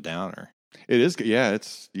kind of a downer. It is. Yeah.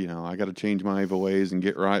 It's, I got to change my evil ways and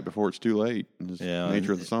get right before it's too late. It's the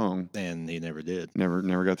nature of the song. And he never did. Never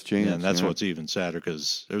got the chance. Yeah, and that's what's even sadder,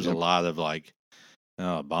 because there's a lot of like,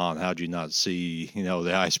 oh, Bond, how'd you not see,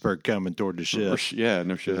 the iceberg coming toward the ship? Yeah,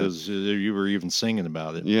 no shit. Because you were even singing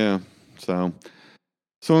about it. Yeah. So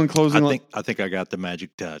in closing, I think I got the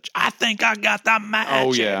magic touch. I think I got the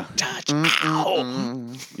magic touch.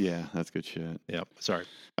 Ow. Yeah, that's good shit. Yep. Sorry.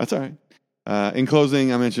 That's all right. In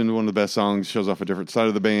closing, I mentioned one of the best songs shows off a different side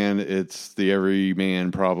of the band. It's the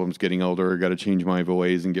everyman problems, getting older, got to change my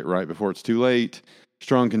ways and get right before it's too late.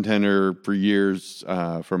 Strong contender for years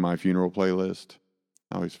for my funeral playlist.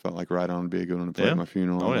 I always felt like Ride On would be a good one to play at my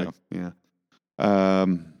funeral. Oh, yeah.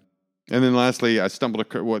 And then lastly, I stumbled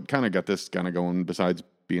across what kind of got this kind of going besides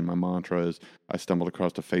being my mantra is I stumbled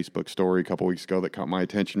across a Facebook story a couple weeks ago that caught my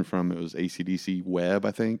attention from, it was AC/DC Web,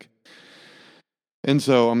 I think. And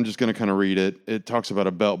so I'm just going to kind of read it. It talks about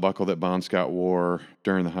a belt buckle that Bon Scott wore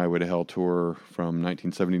during the Highway to Hell tour from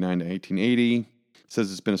 1979 to 1880. It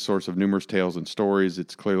says it's been a source of numerous tales and stories.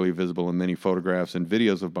 It's clearly visible in many photographs and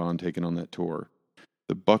videos of Bon taken on that tour.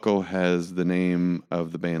 The buckle has the name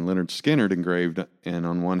of the band Lynyrd Skynyrd engraved, and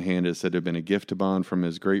on one hand it's said to have been a gift to Bon from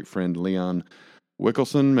his great friend Leon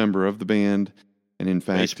Wickelson, member of the band. And in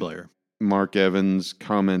fact, bass player. Mark Evans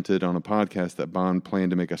commented on a podcast that Bon planned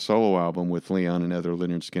to make a solo album with Leon and other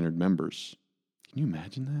Lynyrd Skynyrd members. Can you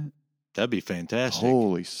imagine that? That'd be fantastic.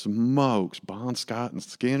 Holy smokes. Bon Scott and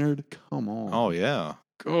Skynyrd? Come on. Oh, yeah.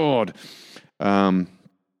 God.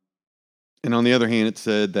 And on the other hand, it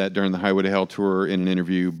said that during the Highway to Hell tour, in an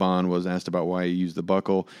interview, Bon was asked about why he used the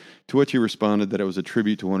buckle, to which he responded that it was a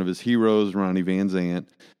tribute to one of his heroes, Ronnie Van Zant,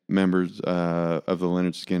 members of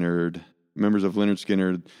Lynyrd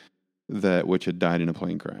Skynyrd, which had died in a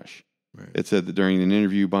plane crash. Right. It said that during an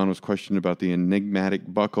interview, Bon was questioned about the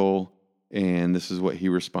enigmatic buckle, and this is what he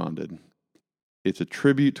responded. It's a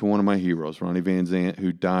tribute to one of my heroes, Ronnie Van Zant,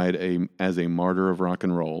 who died as a martyr of rock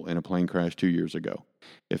and roll in a plane crash 2 years ago.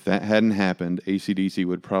 If that hadn't happened, AC/DC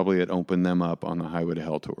would probably have opened them up on the Highway to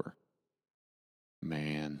Hell tour.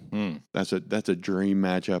 Man, that's a dream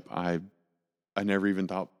matchup. I never even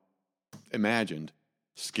imagined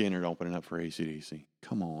Skynyrd opening up for AC/DC.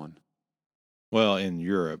 Come on. Well, in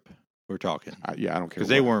Europe, we're talking. I don't care. Because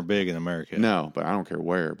they weren't big in America. No, but I don't care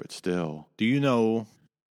where, but still. Do you know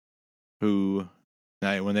who,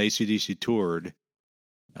 now, when AC/DC toured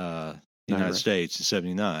the United States in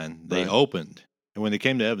 79, they opened. And when they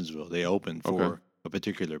came to Evansville, they opened for a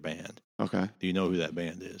particular band. Okay. Do you know who that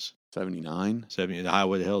band is? 79? The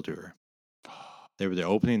Highway to Hell tour. They were the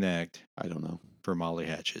opening act. I don't know. For Molly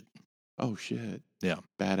Hatchet. Oh, shit. Yeah.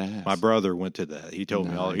 Badass. My brother went to that. He told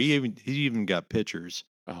me all. He even got pictures.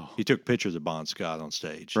 Oh. He took pictures of Bon Scott on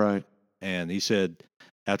stage. Right. And he said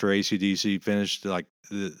after AC/DC finished, like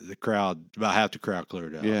the crowd, about half the crowd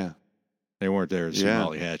cleared out. Yeah. They weren't there to see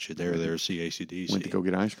Molly Hatchet. They were there to see AC/DC. Went to go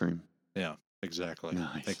get ice cream. Yeah, exactly.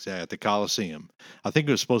 Nice. Exactly. At the Coliseum. I think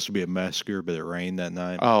it was supposed to be a massacre, but it rained that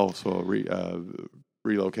night. Oh, so a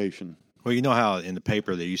relocation. Well, you know how in the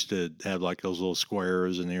paper they used to have like those little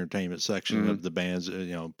squares in the entertainment section of the bands,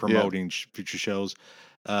 promoting future shows.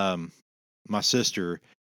 My sister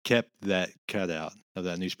kept that cutout of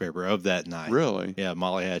that newspaper of that night. Really? Yeah,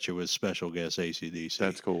 Molly Hatchet was special guest AC/DC.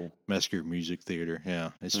 That's cool. Massacre Music Theater.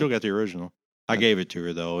 Yeah, it still got the original. I gave it to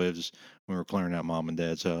her though. It was when we were clearing out Mom and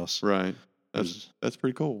Dad's house. Right. That's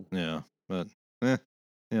pretty cool. Yeah, but Yeah.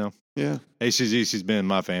 AC/DC's been in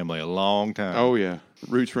my family a long time. Oh yeah,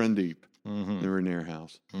 roots run deep. Mm-hmm. They were near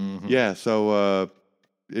house. Mm-hmm. Yeah. So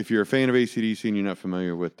if you're a fan of AC/DC and you're not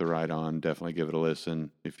familiar with the Ride On, definitely give it a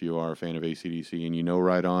listen. If you are a fan of AC/DC and you know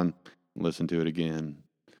Ride On, listen to it again.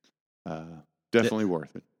 Definitely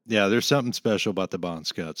worth it. Yeah, there's something special about the Bon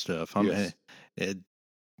Scott stuff. I mean, Yes.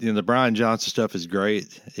 the Brian Johnson stuff is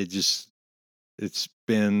great. It's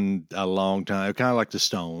been a long time. Kind of like the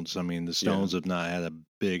Stones. I mean, the Stones have not had a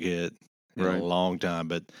big hit in a long time,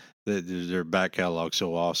 but their back catalog's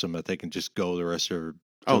so awesome that they can just go the rest of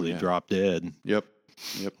until they drop dead. Yep.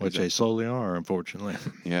 Which they slowly are, unfortunately.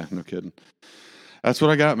 Yeah, no kidding. That's what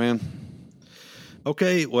I got, man.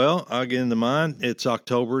 Okay, well, I'll get into mine. It's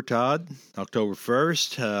October, Todd. October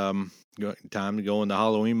 1st. Time to go into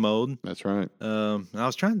Halloween mode. That's right. I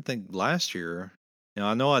was trying to think last year.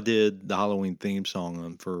 I know I did the Halloween theme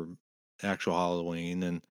song for actual Halloween,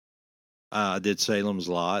 and I did Salem's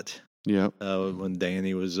Lot. Yep. When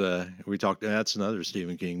Danny was, we talked. That's another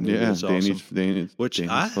Stephen King movie. Yeah, That's awesome. Danny's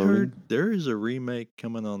I floating. heard there is a remake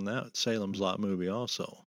coming on that Salem's Lot movie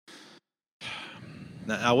also.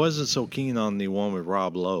 Now, I wasn't so keen on the one with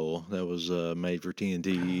Rob Lowe that was made for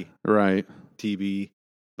TNT Right. TV,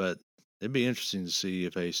 but it'd be interesting to see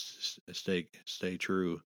if they stay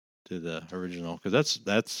true to the original, because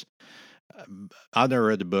that's I've never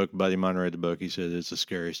read the book. A buddy of mine read the book. He said it's the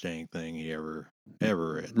scariest dang thing he ever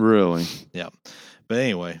read. Really? Yeah. But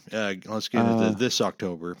anyway, let's get into this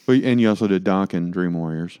October. And you also did Doc and Dream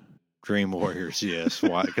Warriors. Dream Warriors, yes.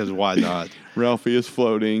 Why? Because why not? Ralphie is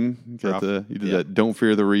floating. You did that Don't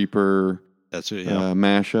Fear the Reaper. That's it. Yeah.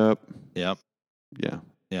 Mashup. Yep. Yeah.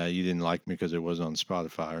 Yeah, you didn't like me because it was on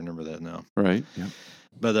Spotify. I remember that now. Right. Yeah.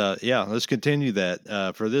 But yeah, let's continue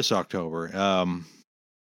that for this October.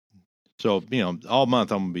 So all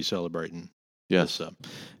month I'm gonna be celebrating. Yes. This,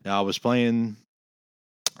 now I was playing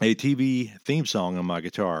a TV theme song on my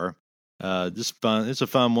guitar. This fun. It's a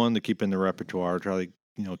fun one to keep in the repertoire. Try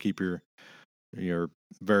to keep your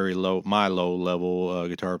very low level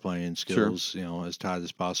guitar playing skills as tight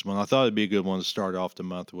as possible. And I thought it'd be a good one to start off the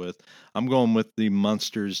month with. I'm going with the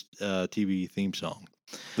Munsters TV theme song.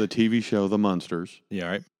 The TV show The Munsters. Yeah,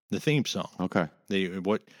 right. The theme song. Okay.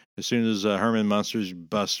 As soon as Herman Munsters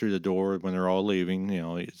busts through the door when they're all leaving,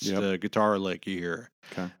 it's the guitar lick you hear.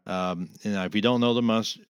 Okay. And if you don't know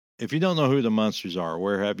if you don't know who the Munsters are,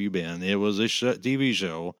 where have you been? It was a TV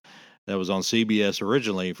show that was on CBS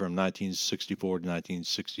originally from 1964 to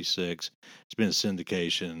 1966. It's been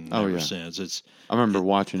syndication ever since. I remember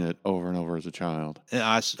watching it over and over as a child. And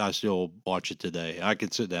I still watch it today. I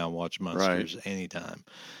could sit down and watch Munsters anytime.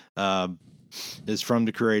 It's from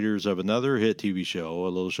the creators of another hit TV show, a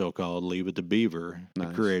little show called Leave It to Beaver. Nice.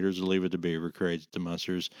 The creators of Leave It to Beaver created the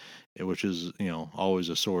Munsters, which is always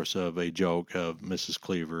a source of a joke of Mrs.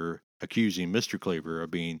 Cleaver accusing Mr. Cleaver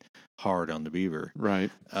of being hard on the beaver. Right.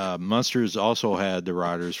 Munsters also had the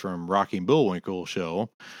writers from Rocky and Bullwinkle show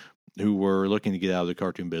who were looking to get out of the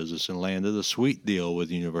cartoon business and landed a sweet deal with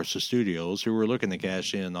Universal Studios, who were looking to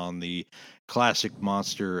cash in on the classic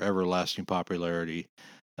monster everlasting popularity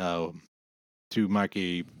to make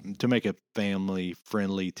a family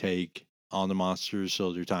friendly take on the monsters.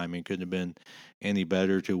 So their timing couldn't have been any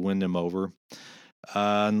better to win them over.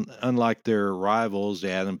 Unlike their rivals,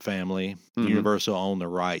 the Addams family, Universal owned the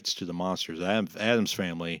rights to the monsters. Addams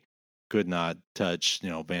family could not touch,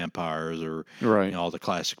 vampires or all the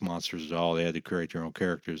classic monsters at all. They had to create their own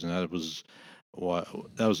characters, and that was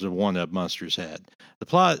the one that Munsters had. The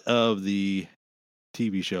plot of the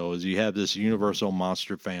TV show is you have this Universal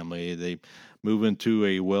monster family. They move into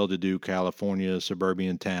a well-to-do California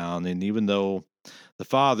suburban town, and even though the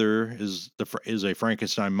father is a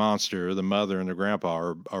Frankenstein monster, the mother and the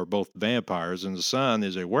grandpa are both vampires, and the son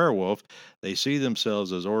is a werewolf, they see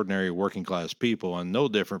themselves as ordinary working-class people and no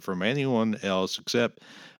different from anyone else except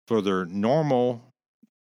for their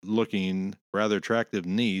normal-looking, rather attractive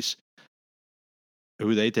niece,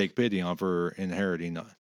 who they take pity on for inheriting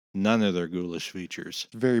none of their ghoulish features.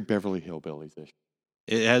 It's very Beverly Hillbillies-ish.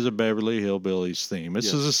 It has a Beverly Hillbillies theme.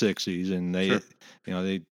 This is the 60s, and they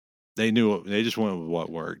knew it. They just went with what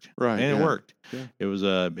worked, right? And it worked. Yeah. It was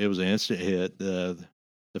an instant hit. The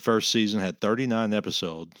first season had 39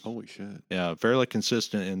 episodes. Holy shit! Yeah, fairly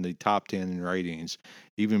consistent in the top 10 in ratings,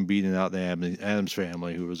 even beating out the Addams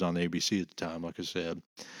Family, who was on ABC at the time. Like I said,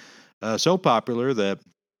 so popular that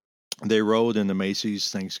they rode in the Macy's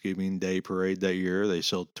Thanksgiving Day Parade that year. They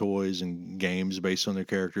sold toys and games based on their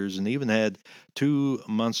characters, and even had 2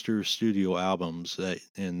 Munster studio albums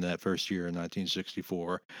in that first year in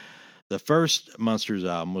 1964. The first Munsters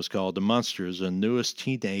album was called The Munsters, the newest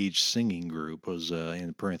teenage singing group, was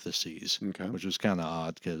in parentheses, which was kind of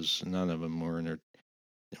odd because none of them were in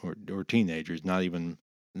were teenagers, not even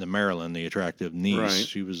the Marilyn, the attractive niece. Right.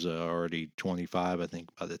 She was already 25, I think,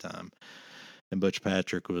 by the time. And Butch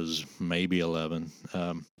Patrick was maybe 11.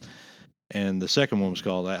 And the second one was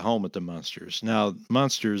called At Home at the Munsters. Now,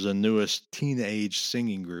 Munsters, the newest teenage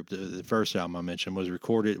singing group, the first album I mentioned, was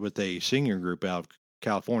recorded with a singing group out of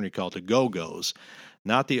California called the Go-Go's.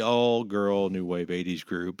 Not the all-girl new wave 80s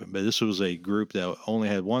group, but this was a group that only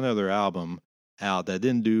had one other album out that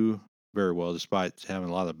didn't do very well, despite having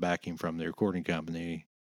a lot of backing from the recording company,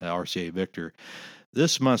 RCA Victor.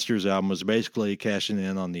 This Munsters album was basically cashing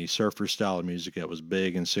in on the surfer style of music that was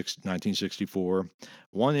big in 1964.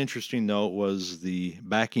 One interesting note was the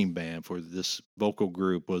backing band for this vocal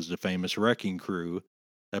group was the famous Wrecking Crew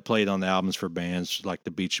that played on the albums for bands like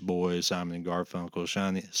the Beach Boys, Simon and Garfunkel,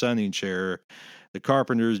 Sonny and Cher, the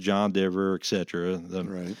Carpenters, John Denver, etc.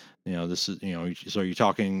 Right. This is so you're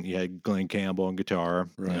talking. You had Glenn Campbell on guitar,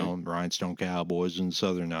 right. Rhinestone Cowboys and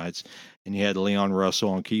Southern Nights, and you had Leon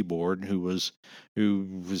Russell on keyboard, who was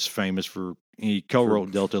famous for he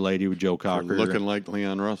co-wrote Delta Lady with Joe Cocker, looking like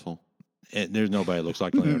Leon Russell. There's nobody that looks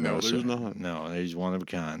like Leon Russell. There's not. No, he's one of a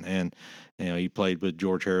kind, and he played with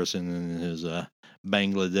George Harrison in his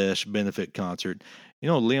Bangladesh benefit concert.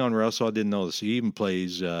 Leon Russell, I didn't know this. He even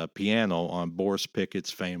plays piano on Boris Pickett's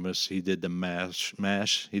famous. He did the Mash.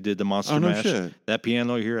 He did the Monster Mash. Shit. That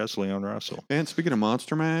piano you hear, that's Leon Russell. And speaking of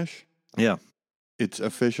Monster Mash, yeah, it's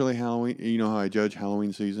officially Halloween. You know how I judge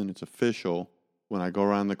Halloween season? It's official when I go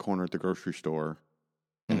around the corner at the grocery store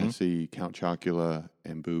and I see Count Chocula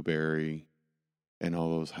and Boo Berry and all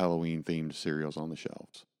those Halloween themed cereals on the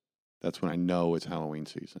shelves. That's when I know it's Halloween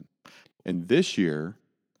season. And this year,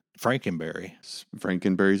 Frankenberry.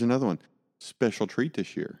 Frankenberry's another one. Special treat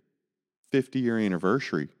this year. 50-year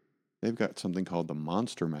anniversary. They've got something called the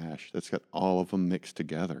Monster Mash that's got all of them mixed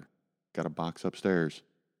together. Got a box upstairs.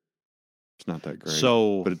 It's not that great.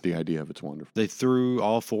 So but the idea of it's wonderful. they threw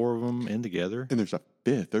all 4 of them in together. And there's a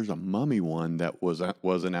 5th. There's a mummy one that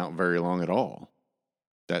wasn't out very long at all.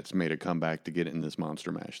 That's made a comeback to get it in this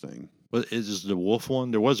Monster Mash thing. But is the wolf one?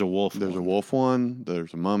 There was a wolf There's one. a wolf one.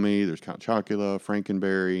 There's a mummy. There's Count Chocula,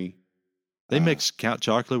 Frankenberry. They mixed Count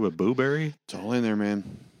Chocolate with Blueberry? It's all in there, man.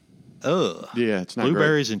 Ugh. Yeah, it's not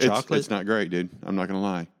Blueberries great. and chocolate? It's not great, dude. I'm not gonna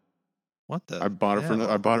lie. What the? I bought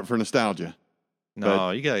it for nostalgia. No,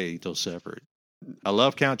 you got to eat those separate. I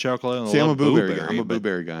love Count Chocolate. And See, I I'm a love blueberry guy. I'm a but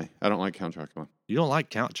blueberry guy. I don't like Count Chocula. You don't like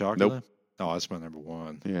Count Chocolate? Nope. Oh, that's my number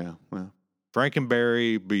 1. Yeah, well,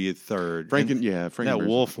 Frankenberry be a third. And that Frankenberry's-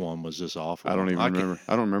 wolf one was just awful. I don't even remember.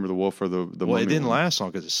 I don't remember the wolf or the Well, mummy it didn't one. last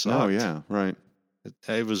long because it sucked. No, yeah, right.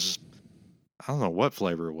 It was, I don't know what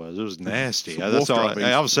flavor it was. It was nasty. Some That's wolf all. droppings.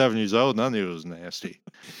 I was 7 years old and I knew it was nasty.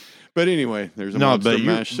 But anyway, there's a No, Monster but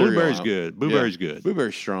Mash cereal blueberry's out. good. Blueberry's good.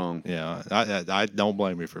 Blueberry's strong. Yeah, I don't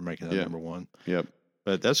blame you for making that Yeah. number 1. Yep.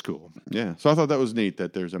 But that's cool. Yeah. So I thought that was neat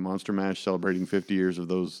that there's a Monster Mash celebrating 50 years of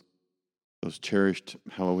those cherished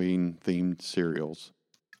Halloween themed cereals.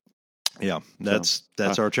 Yeah, that's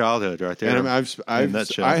uh, our childhood right there. And I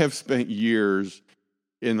nutshell. have spent years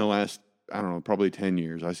in the last, I don't know, probably 10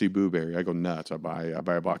 years. I see Blueberry, I go nuts. I buy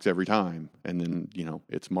a box every time, and then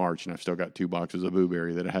it's March, and I've still got 2 boxes of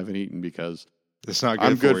Blueberry that I haven't eaten because It's not good.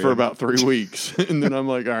 I'm good you. for about 3 weeks, and then I'm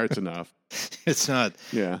like, all right, it's enough. It's not.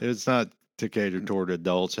 Yeah. It's not to cater toward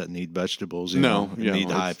adults that need vegetables. No, need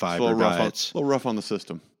well, high it's fiber a little diets. a little rough on the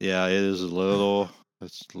system. Yeah, it is a little.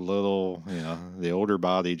 It's a little. The older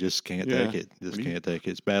body just can't take it. Can't take it.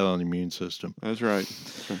 It's bad on the immune system. That's right.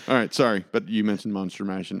 All right, sorry, but you mentioned Monster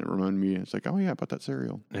Mash, and it reminded me. It's like, oh yeah, about that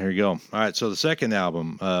cereal. There you go. All right, so the second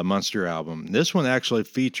album, Munster album. This one actually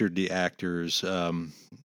featured the actors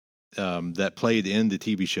that played in the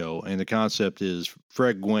TV show, and the concept is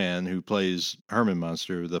Fred Gwynn, who plays Herman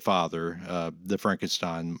Munster, the father, the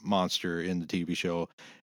Frankenstein monster in the TV show.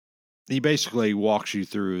 He basically walks you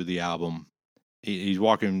through the album. He's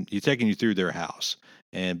taking you through their house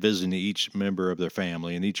and visiting each member of their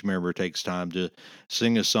family, and each member takes time to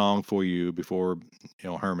sing a song for you before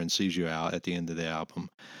Herman sees you out at the end of the album.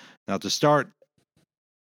 Now, to start,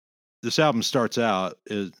 this album starts out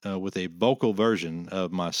with a vocal version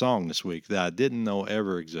of my song this week that I didn't know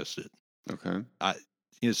ever existed. Okay.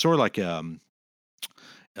 It's sort of like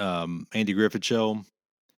Andy Griffith show.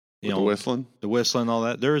 With the whistling? The whistling, all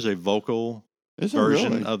that. There is a vocal Is it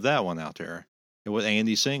version really? of that one out there with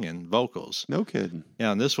Andy singing vocals. No kidding.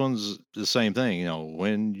 Yeah, and this one's the same thing.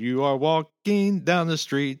 When you are walking down the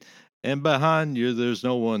street and behind you there's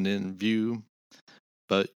no one in view,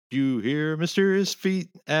 but you hear mysterious feet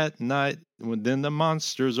at night, then the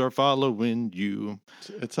monsters are following you.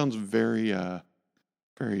 It sounds very,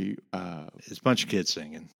 very. It's a bunch of kids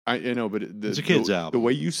singing. I know, but It's a kid's album. The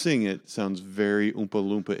way you sing it sounds very Oompa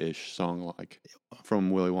Loompa-ish song-like from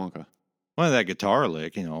Willy Wonka. Well, that guitar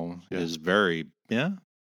lick, is very, I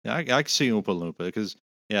can see Oompa Loompa because,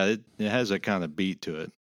 it has that kind of beat to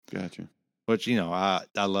it. Gotcha. But,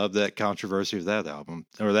 I love that controversy of that album,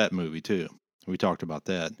 or that movie, too. We talked about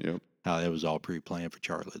that. Yep. How it was all pre-planned for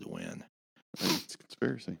Charlie to win. It's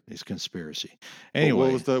conspiracy. It's conspiracy.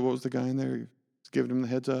 Anyway. What was the guy in there? He's giving him the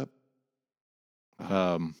heads up?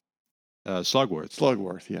 Slugworth.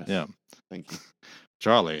 Slugworth, yes. Yeah. Thank you.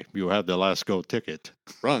 Charlie, you have the last go ticket.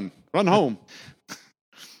 Run home.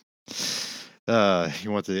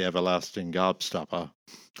 You went to the everlasting gobstopper.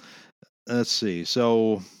 Let's see.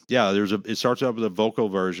 So, it starts out with a vocal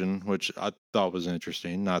version, which I thought was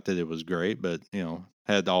interesting. Not that it was great, but,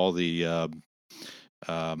 had all the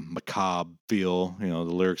macabre feel. The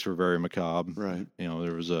lyrics were very macabre. Right.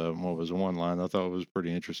 There was one line I thought was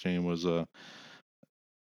pretty interesting was,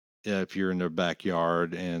 if you're in their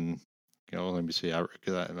backyard and, let me see, I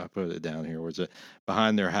put it down here. Was it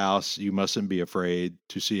behind their house? You mustn't be afraid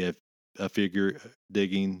to see a figure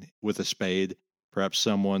digging with a spade. Perhaps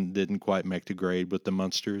someone didn't quite make the grade with the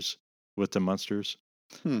Munsters.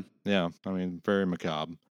 Yeah, I mean, very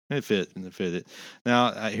macabre. It fit it.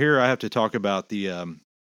 Now, here I have to talk about the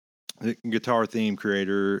guitar theme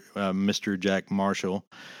creator, Mr. Jack Marshall.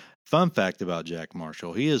 Fun fact about Jack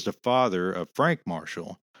Marshall: he is the father of Frank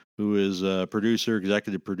Marshall, who is a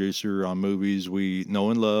executive producer on movies we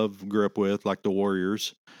know and love, grew up with, like The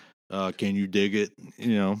Warriors. Can you dig it?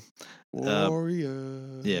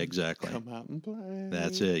 Warriors. Yeah, exactly. Come out and play.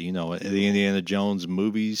 That's it. You know, the Indiana Jones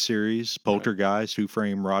movie series, Poltergeist, Who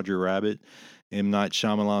Framed Roger Rabbit, M. Night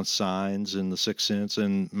Shyamalan's Signs, and The Sixth Sense,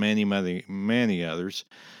 and many others.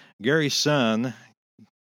 Gary's son,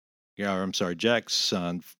 Jack's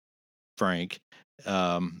son, Frank,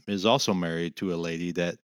 is also married to a lady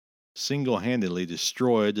that single-handedly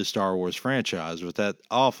destroyed the Star Wars franchise with that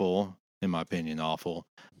awful, in my opinion, awful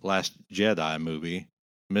Last Jedi movie,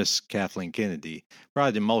 Miss Kathleen Kennedy.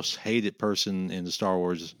 Probably the most hated person in the Star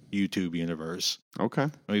Wars YouTube universe. Okay.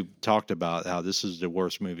 We talked about how this is the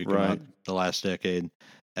worst movie come out Right. the last decade.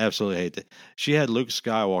 Absolutely hate it. She had Luke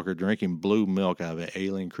Skywalker drinking blue milk out of an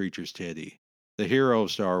alien creature's teddy. The hero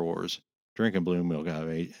of Star Wars drinking blue milk out of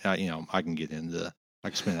I can get into. I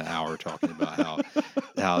can spend an hour talking about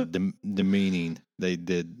how demeaning they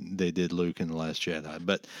did Luke in The Last Jedi.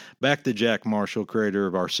 But back to Jack Marshall, creator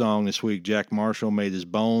of our song this week. Jack Marshall made his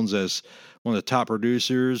bones as one of the top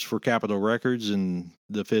producers for Capitol Records in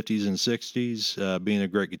the 50s and 60s, being a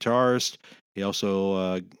great guitarist. He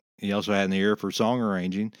also had an ear for song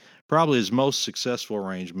arranging. Probably his most successful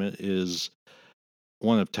arrangement is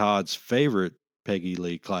one of Todd's favorite Peggy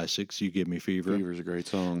Lee classics, You Give Me Fever. Fever's a great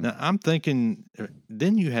song. Now, I'm thinking,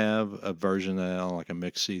 didn't you have a version of that on like a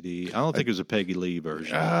mixed CD? I don't think it was a Peggy Lee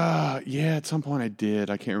version. Yeah, at some point I did.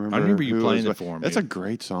 I can't remember. I remember you who playing was, it for me. That's a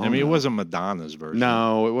great song. I mean, it though. wasn't Madonna's version.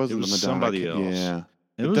 No, it wasn't. It was the Madonna. somebody else. Yeah,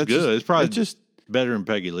 It was That's good. just- It's probably it's just better than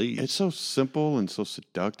Peggy Lee's. it's so simple and so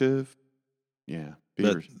seductive. Yeah,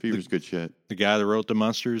 But Fever's good shit. The guy that wrote the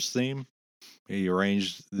Monsters theme, he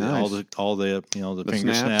arranged all Nice. the The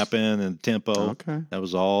finger snaps? snapping and tempo. Okay, That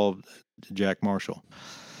was all Jack Marshall.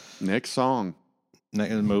 next song.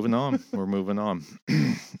 Moving on. We're moving on.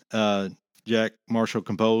 Jack Marshall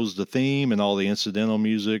composed the theme and all the incidental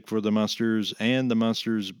music for the Munsters, and the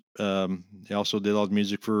Munsters. He also did all the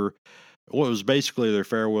music for what was basically their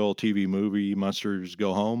farewell TV movie, Munsters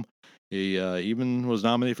Go Home. He even was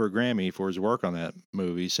nominated for a Grammy for his work on that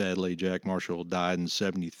movie. Sadly, Jack Marshall died in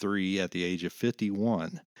 '73 at the age of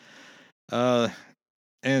 51.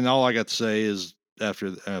 And all I got to say is,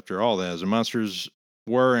 after all that, is the Munsters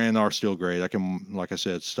were and are still great. I can, like I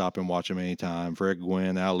said, stop and watch them anytime. Fred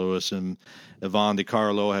Gwynn, Al Lewis, and Yvonne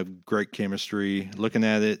DiCarlo have great chemistry. Looking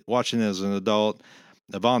at it, watching it as an adult,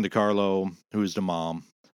 Yvonne DiCarlo, who is the mom,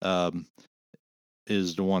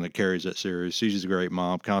 is the one that carries that series. She's a great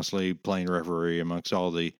mom, constantly playing referee amongst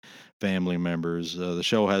all the family members. The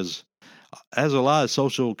show has a lot of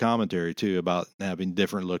social commentary too, about having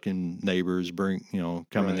different looking neighbors coming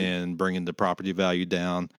Right. in, bringing the property value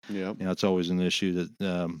down. Yep. It's always an issue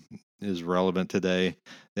that is relevant today.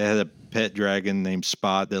 They had a pet dragon named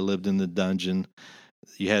Spot that lived in the dungeon.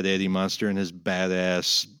 You had Eddie Munster and his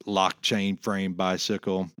badass lock chain frame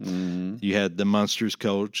bicycle. hmm You had the Munsters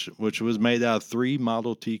coach, which was made out of 3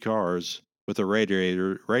 Model T cars with a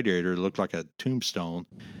radiator that looked like a tombstone.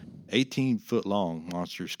 18-foot long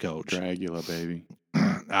Monsters coach. Dragula, baby.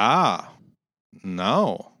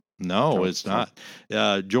 No, Oh, it's not.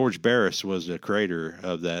 George Barris was the creator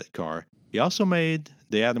of that car. He also made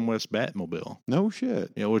the Adam West Batmobile. No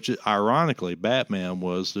shit. Which ironically, Batman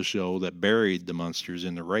was the show that buried the Munsters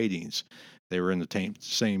in the ratings. They were in the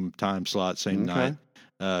same time slot, same Okay.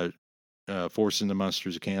 night, forcing the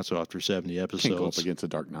Munsters to cancel after 70 Can't go up episodes. against the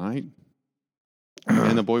Dark Knight.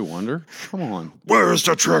 And the Boy Wonder. Come on. Where's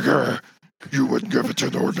the trigger? You wouldn't give it to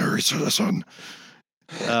an ordinary citizen.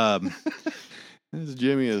 Um, This is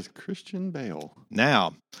Jimmy as Christian Bale.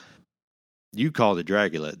 now, you called it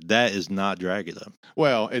Dragula. That is not Dragula.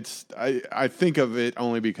 Well, I think of it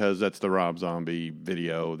only because that's the Rob Zombie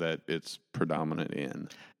video that it's predominant in.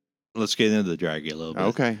 Let's get into the Dragula a little bit.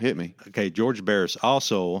 Okay, hit me. Okay, George Barris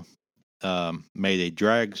also made a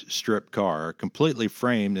drag strip car completely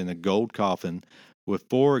framed in a gold coffin with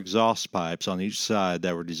 4 exhaust pipes on each side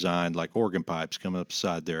that were designed like organ pipes coming up the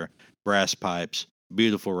side there, brass pipes.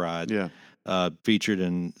 Beautiful ride. Yeah. Featured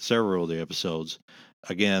in several of the episodes.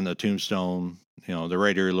 Again, a tombstone. The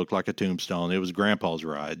radiator looked like a tombstone. It was Grandpa's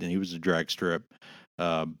ride, and he was a drag strip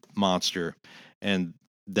monster. And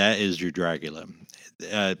that is your Dragula.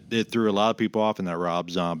 It threw a lot of people off in that Rob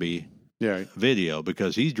Zombie Yeah. video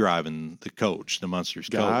because he's driving the coach, the Munsters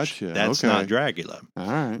coach. Gotcha. That's Okay. not Dragula. All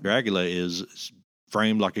right. Dragula is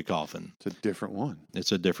framed like a coffin. It's a different one.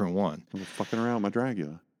 It's a different one. I'm fucking around with my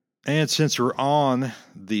Dragula. And since we're on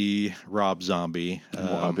the Rob Zombie,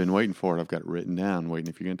 Well, I've been waiting for it. I've got it written down, waiting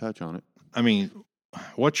if you're going to touch on it. I mean,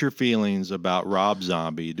 what's your feelings about Rob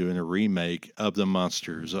Zombie doing a remake of the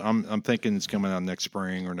Munsters? I'm thinking it's coming out next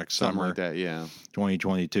spring or next Something summer, like that, yeah.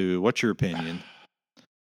 2022. What's your opinion?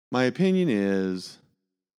 My opinion is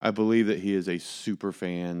I believe that he is a super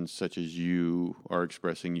fan, such as you are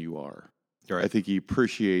expressing you are. Right. I think he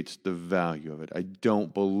appreciates the value of it. I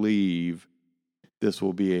don't believe this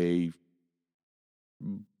will be a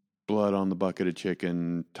blood on the bucket of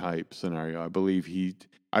chicken type scenario.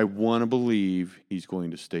 I want to believe he's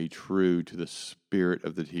going to stay true to the spirit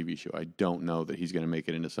of the TV show. I don't know that he's going to make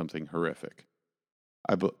it into something horrific.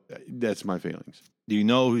 That's my feelings. Do you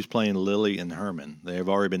know who's playing Lily and Herman? They have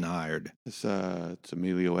already been hired. It's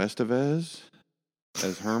Emilio Estevez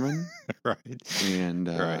as Herman. Right. And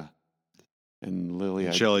Right. And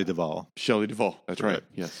Lily. Shelley Duvall. Shelley Duvall. That's right. Right.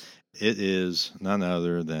 Yes. It is none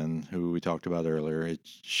other than who we talked about earlier.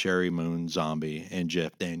 It's Sherry Moon Zombie and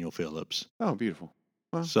Jeff Daniel Phillips. Oh, beautiful.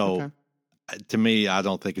 Well, So, okay. to me, I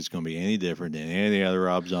don't think it's going to be any different than any of the other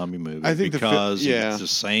Rob Zombie movies. I think because yeah. it's the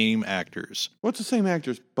same actors. Well, it's the same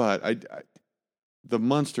actors, but the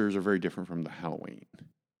Munsters are very different from the Halloween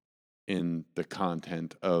in the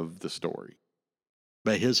content of the story.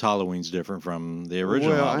 But his Halloween's different from the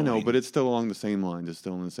original Well, Halloween. I know, but it's still along the same lines. It's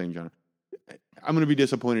still in the same genre. I'm going to be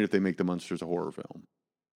disappointed if they make the Munsters a horror film.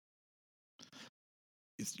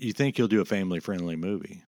 You think he'll do a family-friendly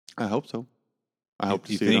movie? I hope so. I hope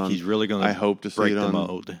to you see think it on. he's really going I to hope to see break it the on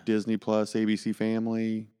mold? Disney Plus, ABC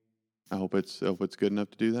Family. I hope it's good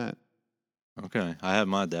enough to do that. Okay, I have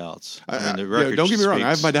my doubts. The Yeah, record don't get me wrong. I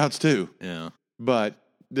have speaks- my doubts too, Yeah, but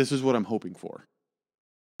this is what I'm hoping for.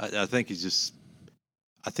 I think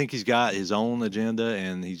I think he's got his own agenda,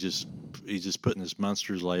 and he's just putting this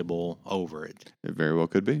Monsters label over it. It very well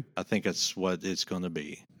could be. I think that's what it's going to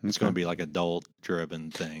be. It's going to be like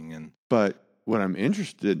adult-driven thing, and But what I'm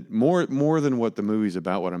interested more than what the movie's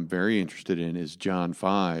about, what I'm very interested in is John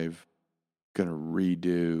 5 going to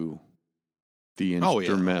redo the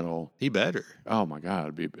instrumental. he better. Oh my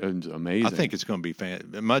God, it's amazing. I think it's going to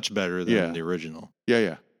be much better than the original.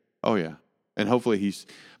 Yeah. Oh yeah. And hopefully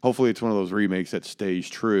it's one of those remakes that stays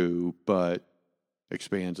true but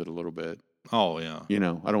expands it a little bit. Oh yeah. You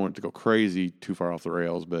know, I don't want it to go crazy too far off the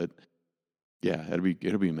rails, but yeah,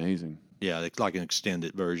 it'll be amazing. Yeah, it's like an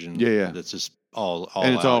extended version. Yeah. That's just all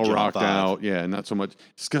and it's out all John rocked 5. out. Yeah, not so much.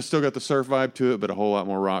 It's still got the surf vibe to it, but a whole lot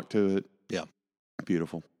more rock to it. Yeah.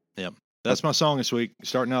 Beautiful. That's my song this week.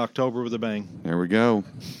 Starting out October with a bang. There we go.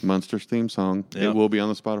 Munsters theme song. Yep. It will be on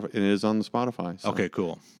the Spotify. It is on the Spotify. So, Okay,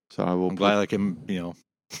 cool. So I will. I'm glad I can,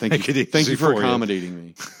 Thank make it you. Thank easy you for for you. accommodating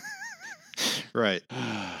me. Right. All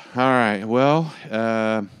right. Well,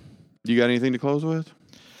 you got anything to close with?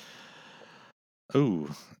 Ooh.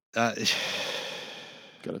 Got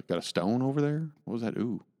a stone over there? What was that?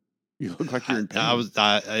 Ooh. You look like you're in pain. I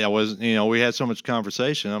was, we had so much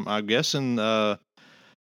conversation. I'm guessing,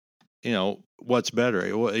 what's better?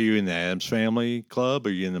 Are you in the Addams Family Club or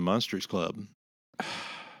are you in the Munsters Club?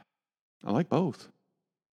 I like both.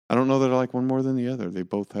 I don't know that I like one more than the other. They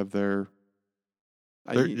both have their,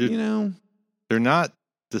 They're not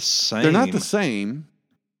the same. they're not the same.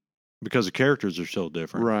 because the characters are so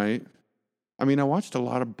different. Right. I mean, I watched a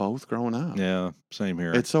lot of both growing up. Yeah, same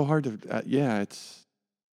here. It's so hard to,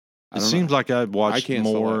 It seems like I'd watched can't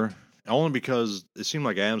more, select. only because it seemed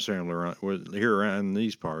like Adam Sandler here around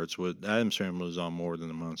these parts. Adam Sandler was on more than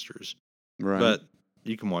the Monsters, right. but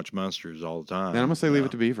you can watch Monsters all the time. And I'm gonna say Leave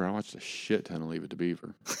It to Beaver. I watched a shit ton of Leave It to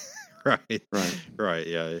Beaver. Right, Right.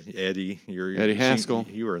 Yeah, Eddie, Eddie Haskell.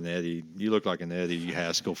 You were an Eddie. You look like an Eddie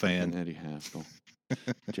Haskell And fan. Eddie Haskell.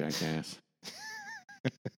 Jackass.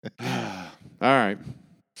 All right.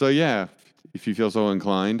 So yeah, if you feel so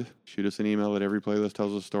inclined, shoot us an email at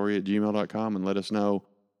everyplaylisttells-a-story@gmail.com and let us know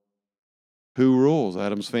who rules,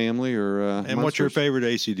 Adam's Family or And what's your Munsters. favorite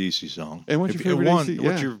AC/DC song? And what's If your you- favorite one? AC?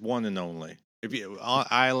 What's yeah. your one and only? If you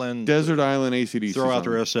Island, Desert Island AC/DC throw out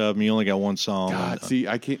the song. rest of them. You only got one song. God, see,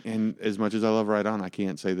 I can't, and as much as I love Right On, I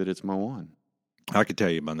can't say that it's my one. I could tell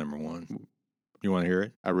you my number one. You want to hear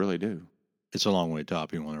it? I really do. It's a long way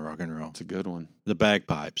top. You want to rock and roll? It's a good one. The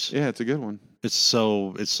bagpipes. Yeah, it's a good one. It's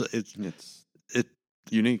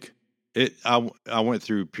Unique. I went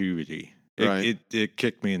through puberty. Right. It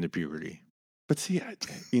kicked me into puberty But see,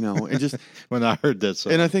 and just, when I heard that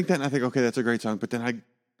song. and I think, okay, that's a great song. But then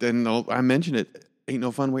I mentioned it. Ain't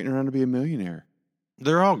no fun waiting around to be a millionaire.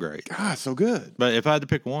 They're all great. God, so good. But if I had to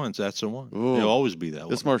pick one, that's the one. Ooh. It'll always be that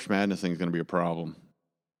This one. March Madness thing is going to be a problem.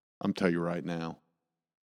 I'm telling you right now.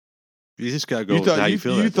 You just got to go You with thought how you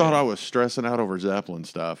feel. you that thought day. I was stressing out over Zeppelin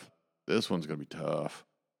stuff. This one's going to be tough.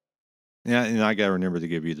 Yeah, and I got to remember to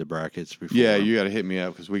give you the brackets before. Yeah, you got to hit me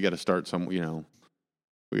up because we got to start we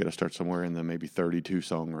got to start somewhere in the maybe 32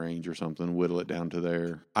 song range or something. Whittle it down to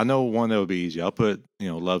there. I know one that would be easy. I'll put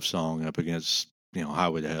Love Song up against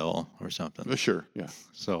Highway to Hell or something. Sure, yeah.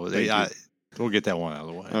 So Thank you. We'll get that one out of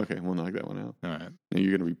the way. Okay, we'll knock that one out. All right. Now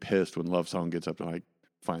you're going to be pissed when Love Song gets up to like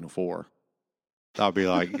Final Four. I'll be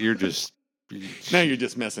like, you're just. Now you're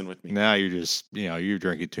just messing with me. Now you're just, you're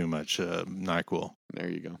drinking too much NyQuil. There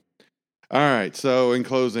you go. All right. So in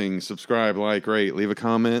closing, subscribe, like, rate, leave a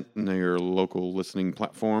comment in your local listening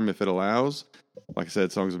platform if it allows. Like I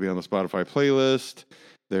said, songs will be on the Spotify playlist.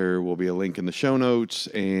 There will be a link in the show notes.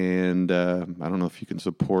 And I don't know if you can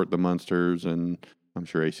support the Munsters, and I'm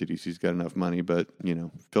sure AC/DC's got enough money, but,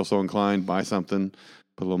 feel so inclined, buy something,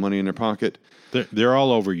 put a little money in their pocket. They're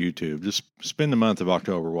all over YouTube. Just spend the month of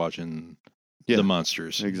October watching the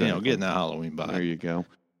Munsters. Exactly. Getting that Halloween vibe. There you go.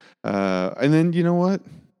 And then, you know what?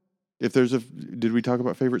 If there's did we talk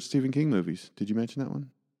about favorite Stephen King movies? Did you mention that one?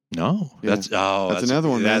 No. Yeah. That's another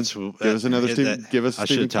one, man. Give us another Stephen. I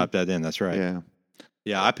should have typed that in. That's right. Yeah.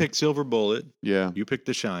 Yeah, I picked Silver Bullet. Yeah. You picked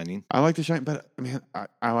The Shining. I like The Shining, but man,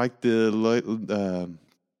 I like the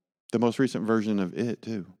most recent version of It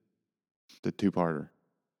too. The 2-parter.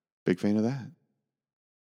 Big fan of that.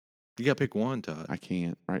 You got to pick one, Todd. I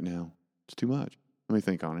can't right now. It's too much. Let me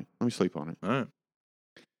think on it. Let me sleep on it. All right.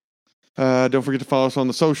 Don't forget to follow us on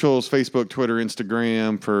the socials, Facebook, Twitter,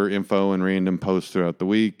 Instagram, for info and random posts throughout the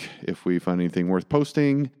week. If we find anything worth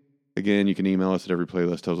posting, again, you can email us at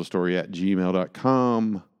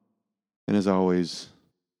everyplaylisttells-a-story@gmail.com. And as always,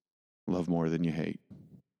 love more than you hate.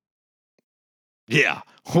 Yeah.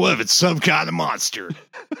 What if it's some kind of monster?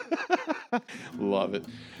 Love it.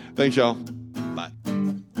 Thanks, y'all. Bye.